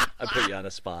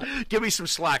 Give me some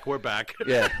slack. We're back.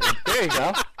 Yeah. There you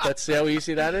go. Let's see how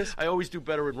easy that is. I always do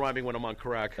better at rhyming when I'm on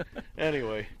crack.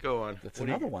 Anyway, go on. That's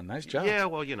another one. Nice job. Yeah,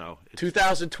 well, you know.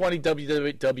 2020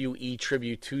 WWE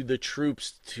tribute to the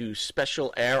troops to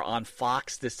special air on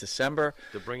Fox this December.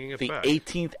 They're bringing it back. The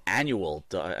 18th annual.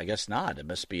 I guess not. It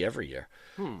must be every year.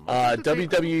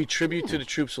 WWE tribute to the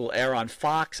troops will air on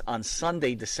Fox on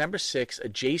Sunday, December 6th,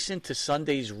 adjacent to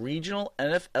Sunday's regional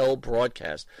NFL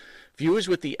broadcast. Viewers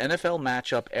with the NFL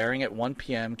matchup airing at 1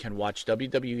 p.m. can watch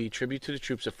WWE Tribute to the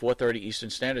Troops at 4:30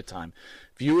 Eastern Standard Time.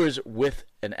 Viewers with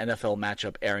an NFL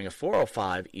matchup airing at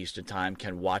 4:05 Eastern Time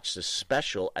can watch the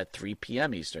special at 3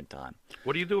 p.m. Eastern Time.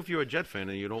 What do you do if you're a Jet fan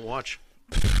and you don't watch?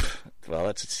 Well,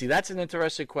 that's an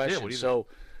interesting question. Yeah,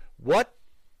 what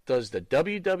does the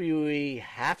WWE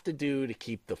have to do to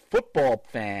keep the football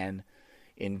fan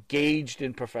engaged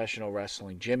in professional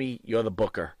wrestling? Jimmy, you're the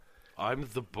booker. I'm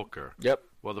the booker. Yep.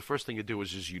 Well, the first thing you do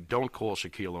is you don't call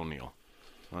Shaquille O'Neal.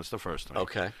 That's the first thing.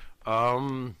 Okay.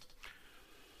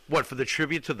 What, for the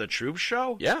tribute to the Troops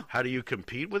show? Yeah. How do you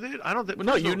compete with it? I don't think.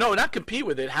 No, not compete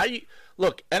with it. How you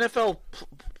look? NFL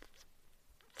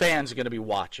fans are going to be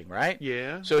watching, right?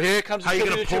 Yeah. So here comes. How are you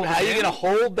going to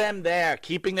hold them there,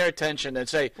 keeping their attention, and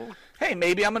say, "Hey,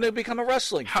 maybe I'm going to become a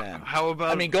wrestling fan." How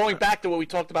about? I mean, going back to what we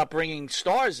talked about, bringing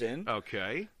stars in.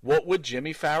 Okay. What would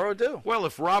Jimmy Farrow do? Well,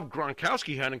 if Rob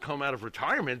Gronkowski hadn't come out of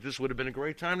retirement, this would have been a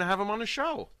great time to have him on the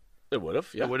show. It would have.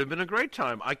 Yeah. It would have been a great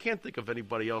time. I can't think of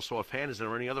anybody else offhand. Is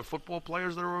there any other football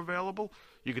players that are available?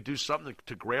 You could do something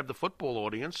to grab the football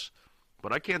audience,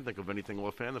 but I can't think of anything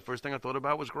offhand. The first thing I thought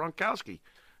about was Gronkowski.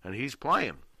 And he's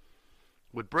playing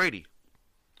with Brady.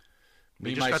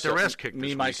 They just got their ass kicked this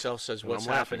week. Myself says, what's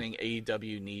happening?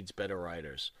 AEW needs better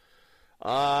writers.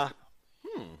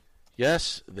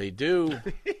 Yes, they do.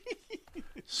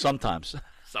 Sometimes.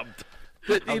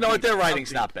 But you know what? Their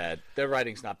writing's not bad.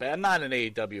 I'm not an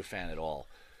AEW fan at all.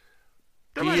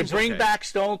 Do you bring back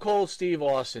Stone Cold Steve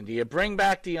Austin? Do you bring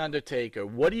back The Undertaker?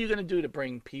 What are you going to do to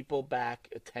bring people back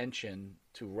attention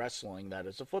to wrestling that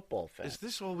is a football fan? Is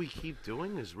this all we keep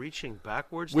doing, is reaching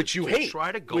backwards? Which you hate.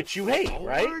 Try to go Which you hate,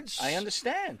 right? I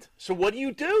understand. So what do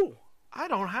you do? I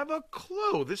don't have a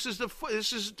clue. This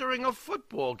is during a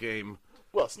football game.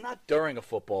 Well, it's not during a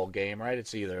football game, right?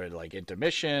 It's either like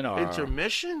intermission or...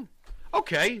 Intermission?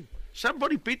 Okay.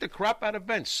 Somebody beat the crap out of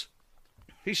Vince.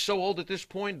 He's so old at this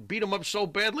point, beat him up so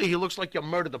badly, he looks like you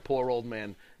murdered the poor old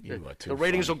man. The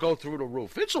ratings will go through the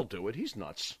roof. Vince will do it. He's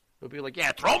nuts. He'll be like,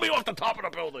 yeah, throw me off the top of the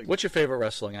building. What's your favorite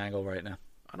wrestling angle right now?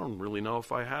 I don't really know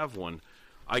if I have one.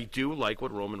 I do like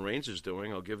what Roman Reigns is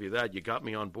doing. I'll give you that. You got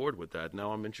me on board with that.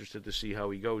 Now I'm interested to see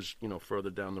how he goes, further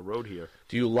down the road here.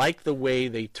 Do you like the way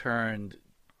they turned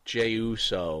Jey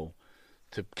Uso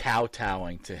to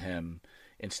kowtowing to him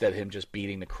instead of him just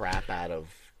beating the crap out of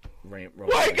Roman?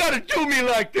 Why you gotta do me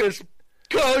like this?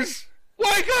 Cuz?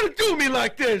 Why you gotta do me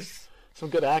like this? Some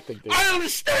good acting, dude. I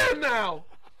understand now.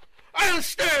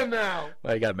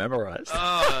 Well, you got memorized.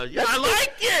 Yeah, I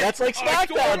like it. That's like SmackDown, I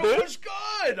thought dude. It was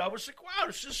good. I was like, wow,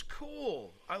 this is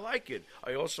cool. I like it.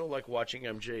 I also like watching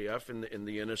MJF in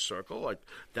the inner circle.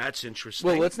 That's interesting.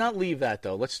 Well, let's not leave that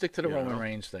though. Let's stick to the Roman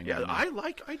Reigns thing. Yeah, I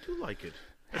do like it.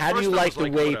 How do you like the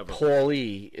way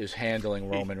Paulie is handling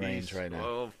Roman Reigns right now?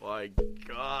 Oh, my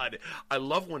God. I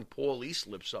love when Paulie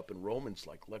slips up and Roman's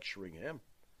like lecturing him.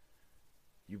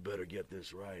 You better get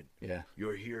this right. Yeah.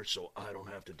 You're here so I don't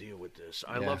have to deal with this.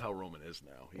 I love how Roman is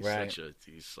now.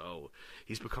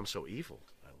 He's become so evil.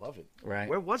 I love it. Right.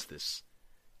 Where was this?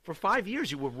 For 5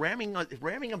 years, you were ramming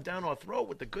him down our throat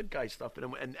with the good guy stuff,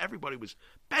 and everybody was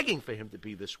begging for him to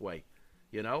be this way,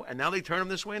 you know? And now they turn him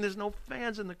this way, and there's no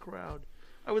fans in the crowd.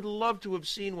 I would love to have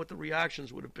seen what the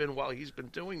reactions would have been while he's been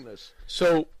doing this.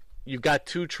 So you've got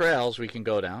two trails we can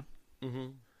go down. Mm-hmm.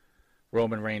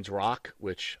 Roman Reigns Rock,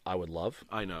 which I would love.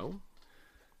 I know.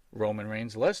 Roman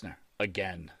Reigns Lesnar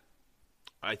again.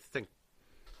 I think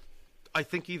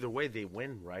either way they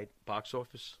win, right? Box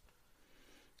office.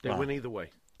 They win either way.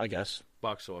 I guess.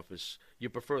 Box office. You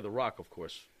prefer The Rock, of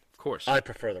course. Of course. I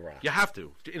prefer The Rock. You have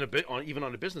to, even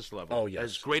on a business level. Oh, yes.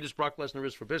 As great as Brock Lesnar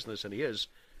is for business, and he is,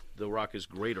 The Rock is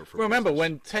greater for Remember, business.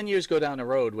 when 10 years go down the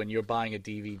road, when you're buying a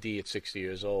DVD at 60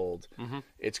 years old,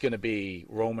 it's going to be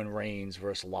Roman Reigns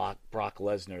versus Brock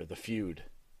Lesnar, the feud.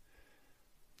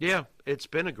 Yeah, it's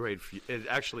been a great feud. It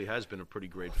actually has been a pretty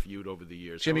great feud over the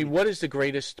years. Jimmy, what is the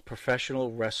greatest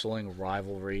professional wrestling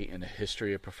rivalry in the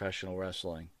history of professional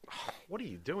wrestling? What are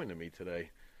you doing to me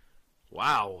today?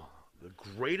 Wow. The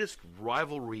greatest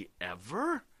rivalry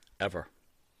ever? Ever.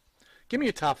 Give me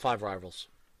your top 5 rivals.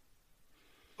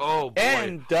 Oh, boy.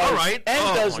 And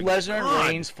does Lesnar and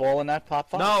Reigns fall in that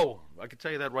top 5? No. I can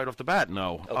tell you that right off the bat,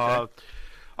 no. Okay.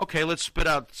 Okay, let's spit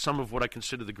out some of what I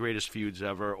consider the greatest feuds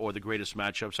ever or the greatest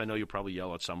matchups. I know you'll probably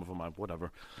yell at some of them,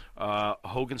 whatever.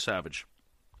 Hogan Savage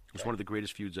was one of the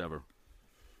greatest feuds ever.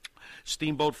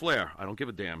 Steamboat Flair, I don't give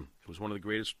a damn. It was one of the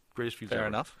greatest feuds ever. Fair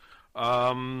enough.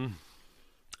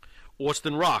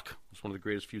 Austin Rock was one of the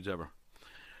greatest feuds ever.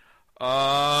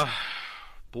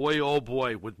 Boy, oh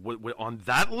boy, on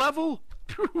that level?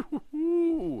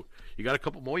 You got a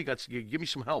couple more? You give me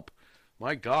some help.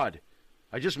 My God.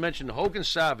 I just mentioned Hogan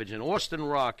Savage and Austin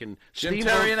Rock and Jim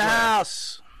Terry in the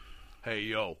house. Hey,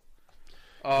 yo.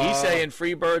 He's saying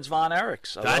Freebirds Von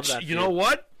Erichs. I love that. You know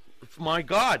what? My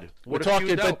God. We're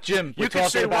talking about Jim. You could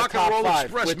say Rock and Roll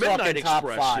Express, Midnight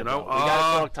Express. You know? We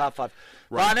got to talk top 5.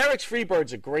 Right. Von Erichs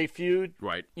Freebirds a great feud.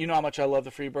 Right. You know how much I love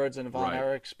the Freebirds and the Von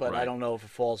Erichs, but I don't know if it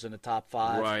falls in the top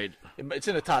 5. Right. It's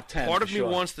in the top 10. Part of me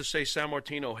wants to say San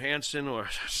Martino Hansen or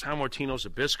San Martino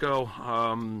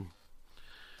Zbyszko.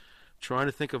 Trying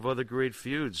to think of other great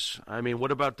feuds. I mean,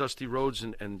 what about Dusty Rhodes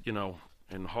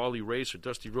and Harley Race, or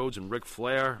Dusty Rhodes and Ric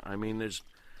Flair? I mean, there's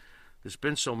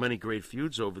been so many great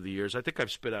feuds over the years. I think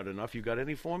I've spit out enough. You got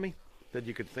any for me that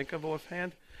you could think of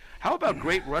offhand? How about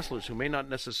great wrestlers who may not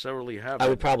necessarily have? I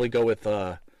would probably go with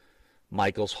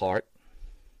Michaels Hart.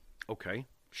 Okay,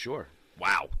 sure.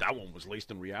 Wow, that one was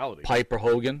laced in reality. Piper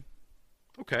Hogan.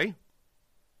 Okay.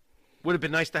 Would have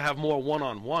been nice to have more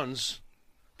one-on-ones.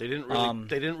 They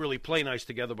didn't really play nice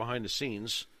together behind the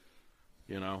scenes,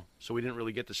 you know. So we didn't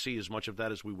really get to see as much of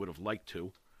that as we would have liked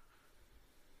to.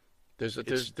 It's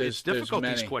difficult.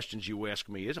 These questions you ask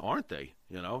me, aren't they?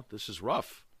 You know, this is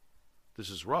rough.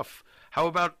 How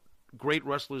about great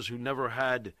wrestlers who never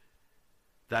had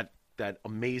that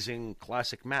amazing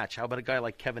classic match? How about a guy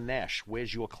like Kevin Nash?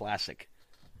 Where's your classic?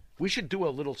 We should do a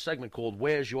little segment called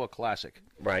 "Where's Your Classic?"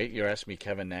 Right? You're asking me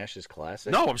Kevin Nash's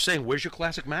classic? No, I'm saying where's your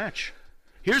classic match?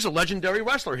 Here's a legendary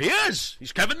wrestler. He is.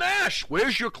 He's Kevin Nash.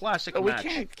 Where's your classic match? We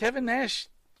can't. Kevin Nash.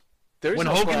 When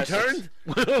Hogan turned?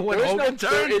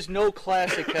 There is no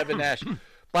classic Kevin Nash.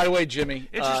 By the way, Jimmy.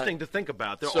 Interesting to think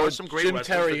about. There are some great wrestlers.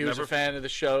 Jim Terry, who's a fan of the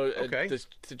show. Okay.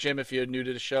 Jim, if you're new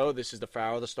to the show, this is the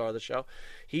Pharaoh, the star of the show.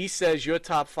 He says your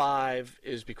top 5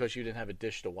 is because you didn't have a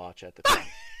dish to watch at the time.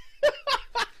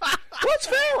 Well, it's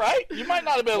fair, right? You might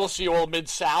not have been able to see all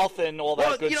Mid-South and all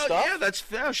that good stuff. Yeah, that's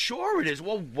fair. Sure it is.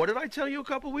 Well, what did I tell you a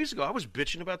couple of weeks ago? I was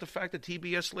bitching about the fact that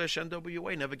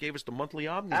TBS/NWA never gave us the monthly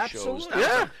Omni shows.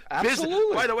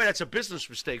 Absolutely. By the way, that's a business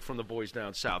mistake from the boys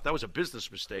down south. That was a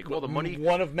business mistake. All the money.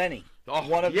 One of many.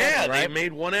 One of many, right? They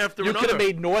made one after another. You could have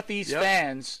made Northeast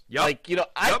fans. Like,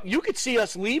 you could see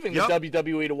us leaving the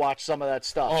WWE to watch some of that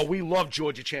stuff. Oh, we love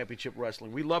Georgia Championship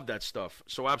Wrestling. We love that stuff.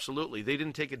 So, absolutely. They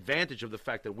didn't take advantage of the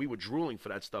fact that we were drooling for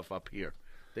that stuff up here.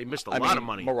 They missed a lot of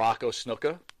money. Morocco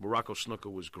Snooker. Morocco Snooker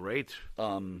was great.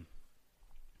 Greg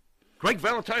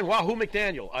Valentine, Wahoo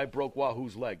McDaniel. I broke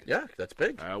Wahoo's leg. Yeah, that's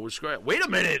big. That was great. Wait a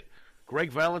minute.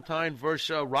 Greg Valentine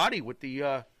versus Roddy with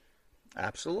the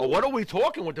Absolutely. Or what are we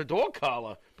talking with the dog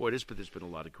collar? Boy, there's been a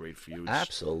lot of great feuds.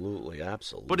 Absolutely.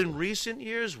 But in recent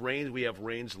years, we have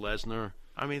Reigns, Lesnar.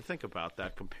 I mean, think about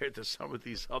that compared to some of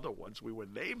these other ones we were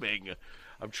naming.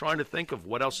 I'm trying to think of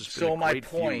what else has been a great So my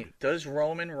point, feud. does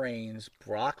Roman Reigns,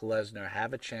 Brock Lesnar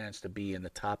have a chance to be in the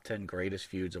top 10 greatest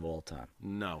feuds of all time?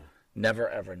 No. Never,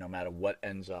 ever, no matter what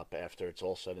ends up after it's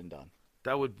all said and done.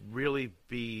 That would really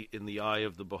be in the eye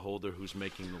of the beholder who's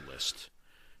making the list.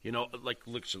 You know, like,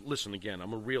 listen again,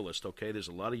 I'm a realist, okay? There's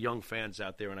a lot of young fans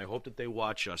out there, and I hope that they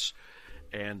watch us.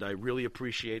 And I really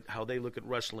appreciate how they look at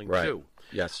wrestling, too.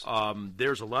 Yes.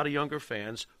 There's a lot of younger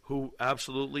fans who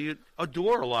absolutely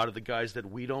adore a lot of the guys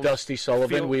that we don't. Dusty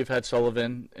Sullivan. We've had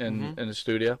Sullivan in the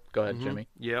studio. Go ahead, Jimmy.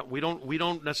 Yeah, we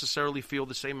don't necessarily feel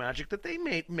the same magic that they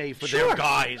made for Sure. their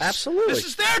guys. Absolutely. This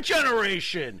is their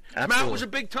generation. Absolutely. Matt was a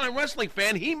big-time wrestling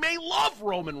fan. He may love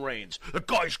Roman Reigns. The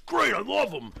guy's great. I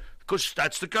love him. Because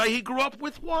that's the guy he grew up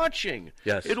with watching.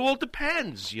 Yes. It all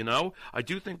depends, you know. I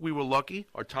do think we were lucky.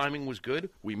 Our timing was good.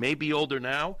 We may be older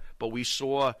now, but we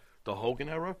saw the Hogan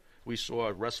era. We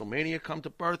saw WrestleMania come to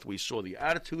birth. We saw the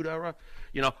Attitude Era.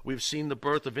 You know, we've seen the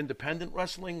birth of independent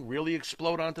wrestling really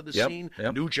explode onto the scene.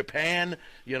 Yep. New Japan,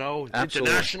 you know, Absolutely.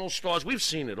 international stars. We've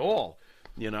seen it all,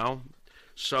 you know.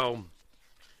 So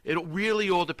it really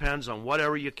all depends on what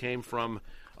era you came from.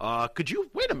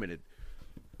 Wait a minute.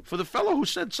 For the fellow who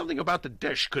said something about the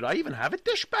dish, could I even have a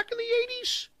dish back in the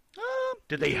 80s?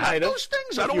 Did they have those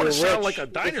things? I don't want to sound like a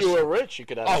dinosaur. If you were rich, you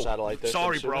could have a satellite dish.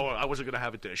 Sorry, bro. I wasn't going to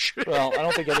have a dish. Well, I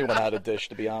don't think anyone had a dish,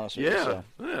 to be honest with you. So.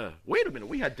 Yeah. Wait a minute.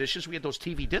 We had dishes. We had those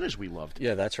TV dinners we loved.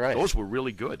 Yeah, that's right. Those were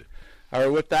really good. All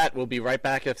right, with that, we'll be right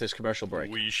back after this commercial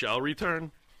break. We shall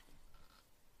return.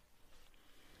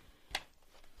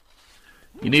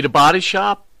 You need a body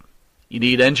shop? You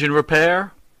need engine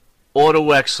repair?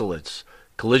 Auto Excellence.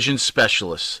 Collision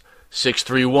Specialists,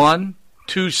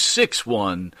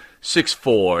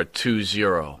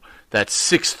 631-261-6420.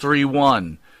 That's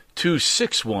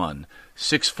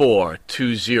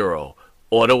 631-261-6420.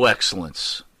 Auto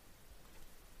Excellence.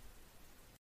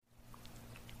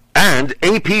 And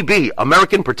APB,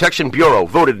 American Protection Bureau,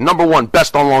 voted #1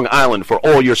 best on Long Island for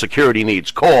all your security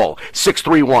needs. Call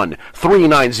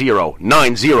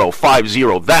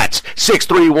 631-390-9050. That's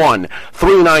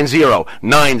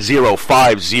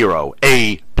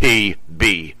 631-390-9050.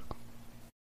 APB.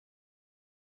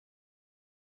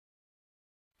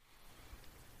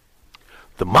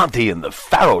 The Monty and the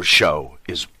Pharaoh Show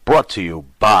is brought to you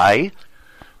by...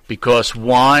 Because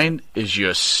wine is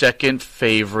your second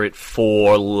favorite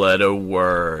four-letter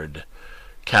word.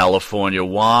 California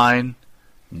wine,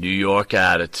 New York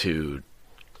attitude.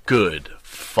 Good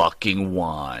fucking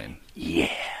wine.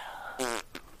 Yeah.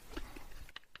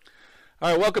 All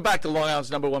right, welcome back to Long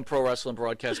Island's #1 pro wrestling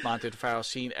broadcast, Monty DeFaro,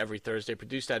 seen every Thursday,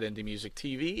 produced at Indie Music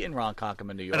TV in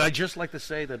Ronkonkoma, New York. And I'd just like to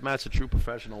say that Matt's a true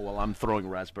professional while I'm throwing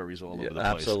raspberries all over the place.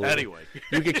 Absolutely. Anyway.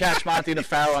 You can catch Monty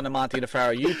DeFaro on the Monty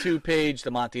DeFaro YouTube page, the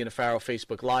Monty DeFaro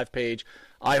Facebook Live page,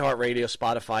 iHeartRadio,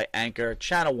 Spotify, Anchor,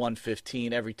 Channel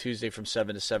 115 every Tuesday from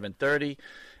 7 to 7:30,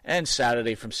 and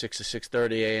Saturday from 6 to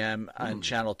 6:30 a.m. on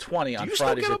Channel 20 on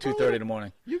Fridays at 2:30 in the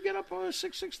morning. You get up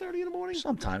 6:30 in the morning?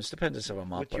 Sometimes, depends if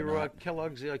I'm up With or your not.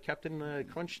 Kellogg's Captain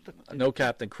Crunch? No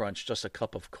Captain Crunch, just a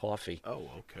cup of coffee. Oh,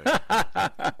 okay.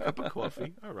 Cup of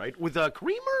coffee. All right. With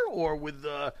creamer or with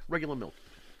regular milk?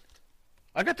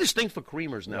 I got this thing for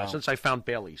creamers now since I found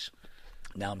Bailey's.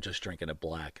 Now I'm just drinking it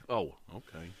black. Oh,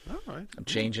 okay. All right. I'm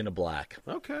changing to black.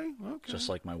 Okay. Just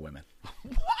like my women.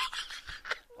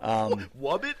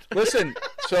 Wubbit? Listen,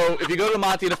 so if you go to the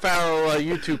Monty DeFaro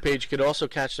YouTube page, you could also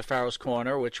catch the Pharaoh's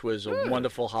Corner, which was a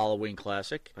wonderful Halloween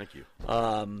classic. Thank you.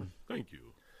 Thank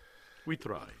you. We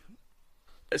try.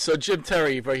 So Jim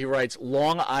Terry, he writes,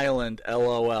 Long Island,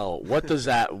 LOL. What does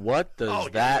that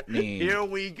mean? Here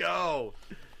we go.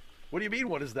 What do you mean,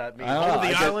 what does that mean?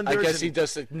 I guess he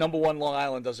just, #1 Long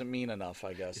Island doesn't mean enough,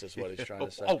 I guess, is what he's trying to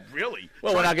say. Oh, really?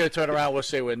 Well, we're not going to turn around. We'll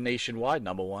say we're nationwide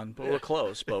 #1, but we're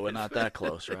close, but we're not that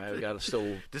close, right? We got to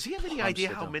still... Does he have any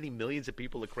idea how many millions of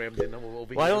people are crammed in over here?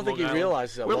 Well, I don't think he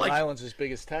realizes that Long Island's as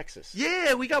big as Texas.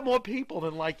 Yeah, we got more people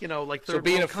than third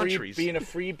world countries. Being a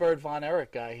free Bert Von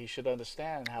Erich guy, he should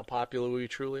understand how popular we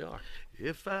truly are.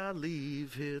 If I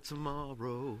leave here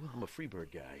tomorrow, I'm a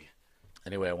Freebird guy.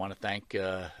 Anyway, I want to thank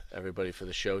everybody for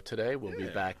the show today. We'll be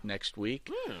back next week.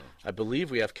 Yeah. I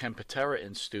believe we have Ken Patera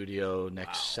in studio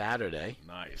next Saturday.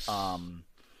 Nice.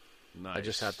 Nice. I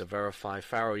just have to verify.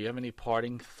 Pharaoh, you have any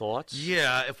parting thoughts?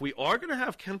 Yeah, if we are going to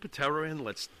have Ken Patera in,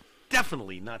 let's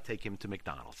definitely not take him to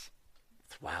McDonald's.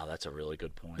 Wow, that's a really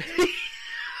good point.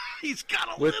 He's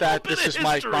got a With little that, bit this of is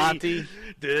history. Mike Monty.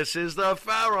 This is the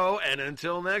Pharaoh, and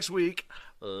until next week,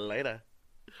 later.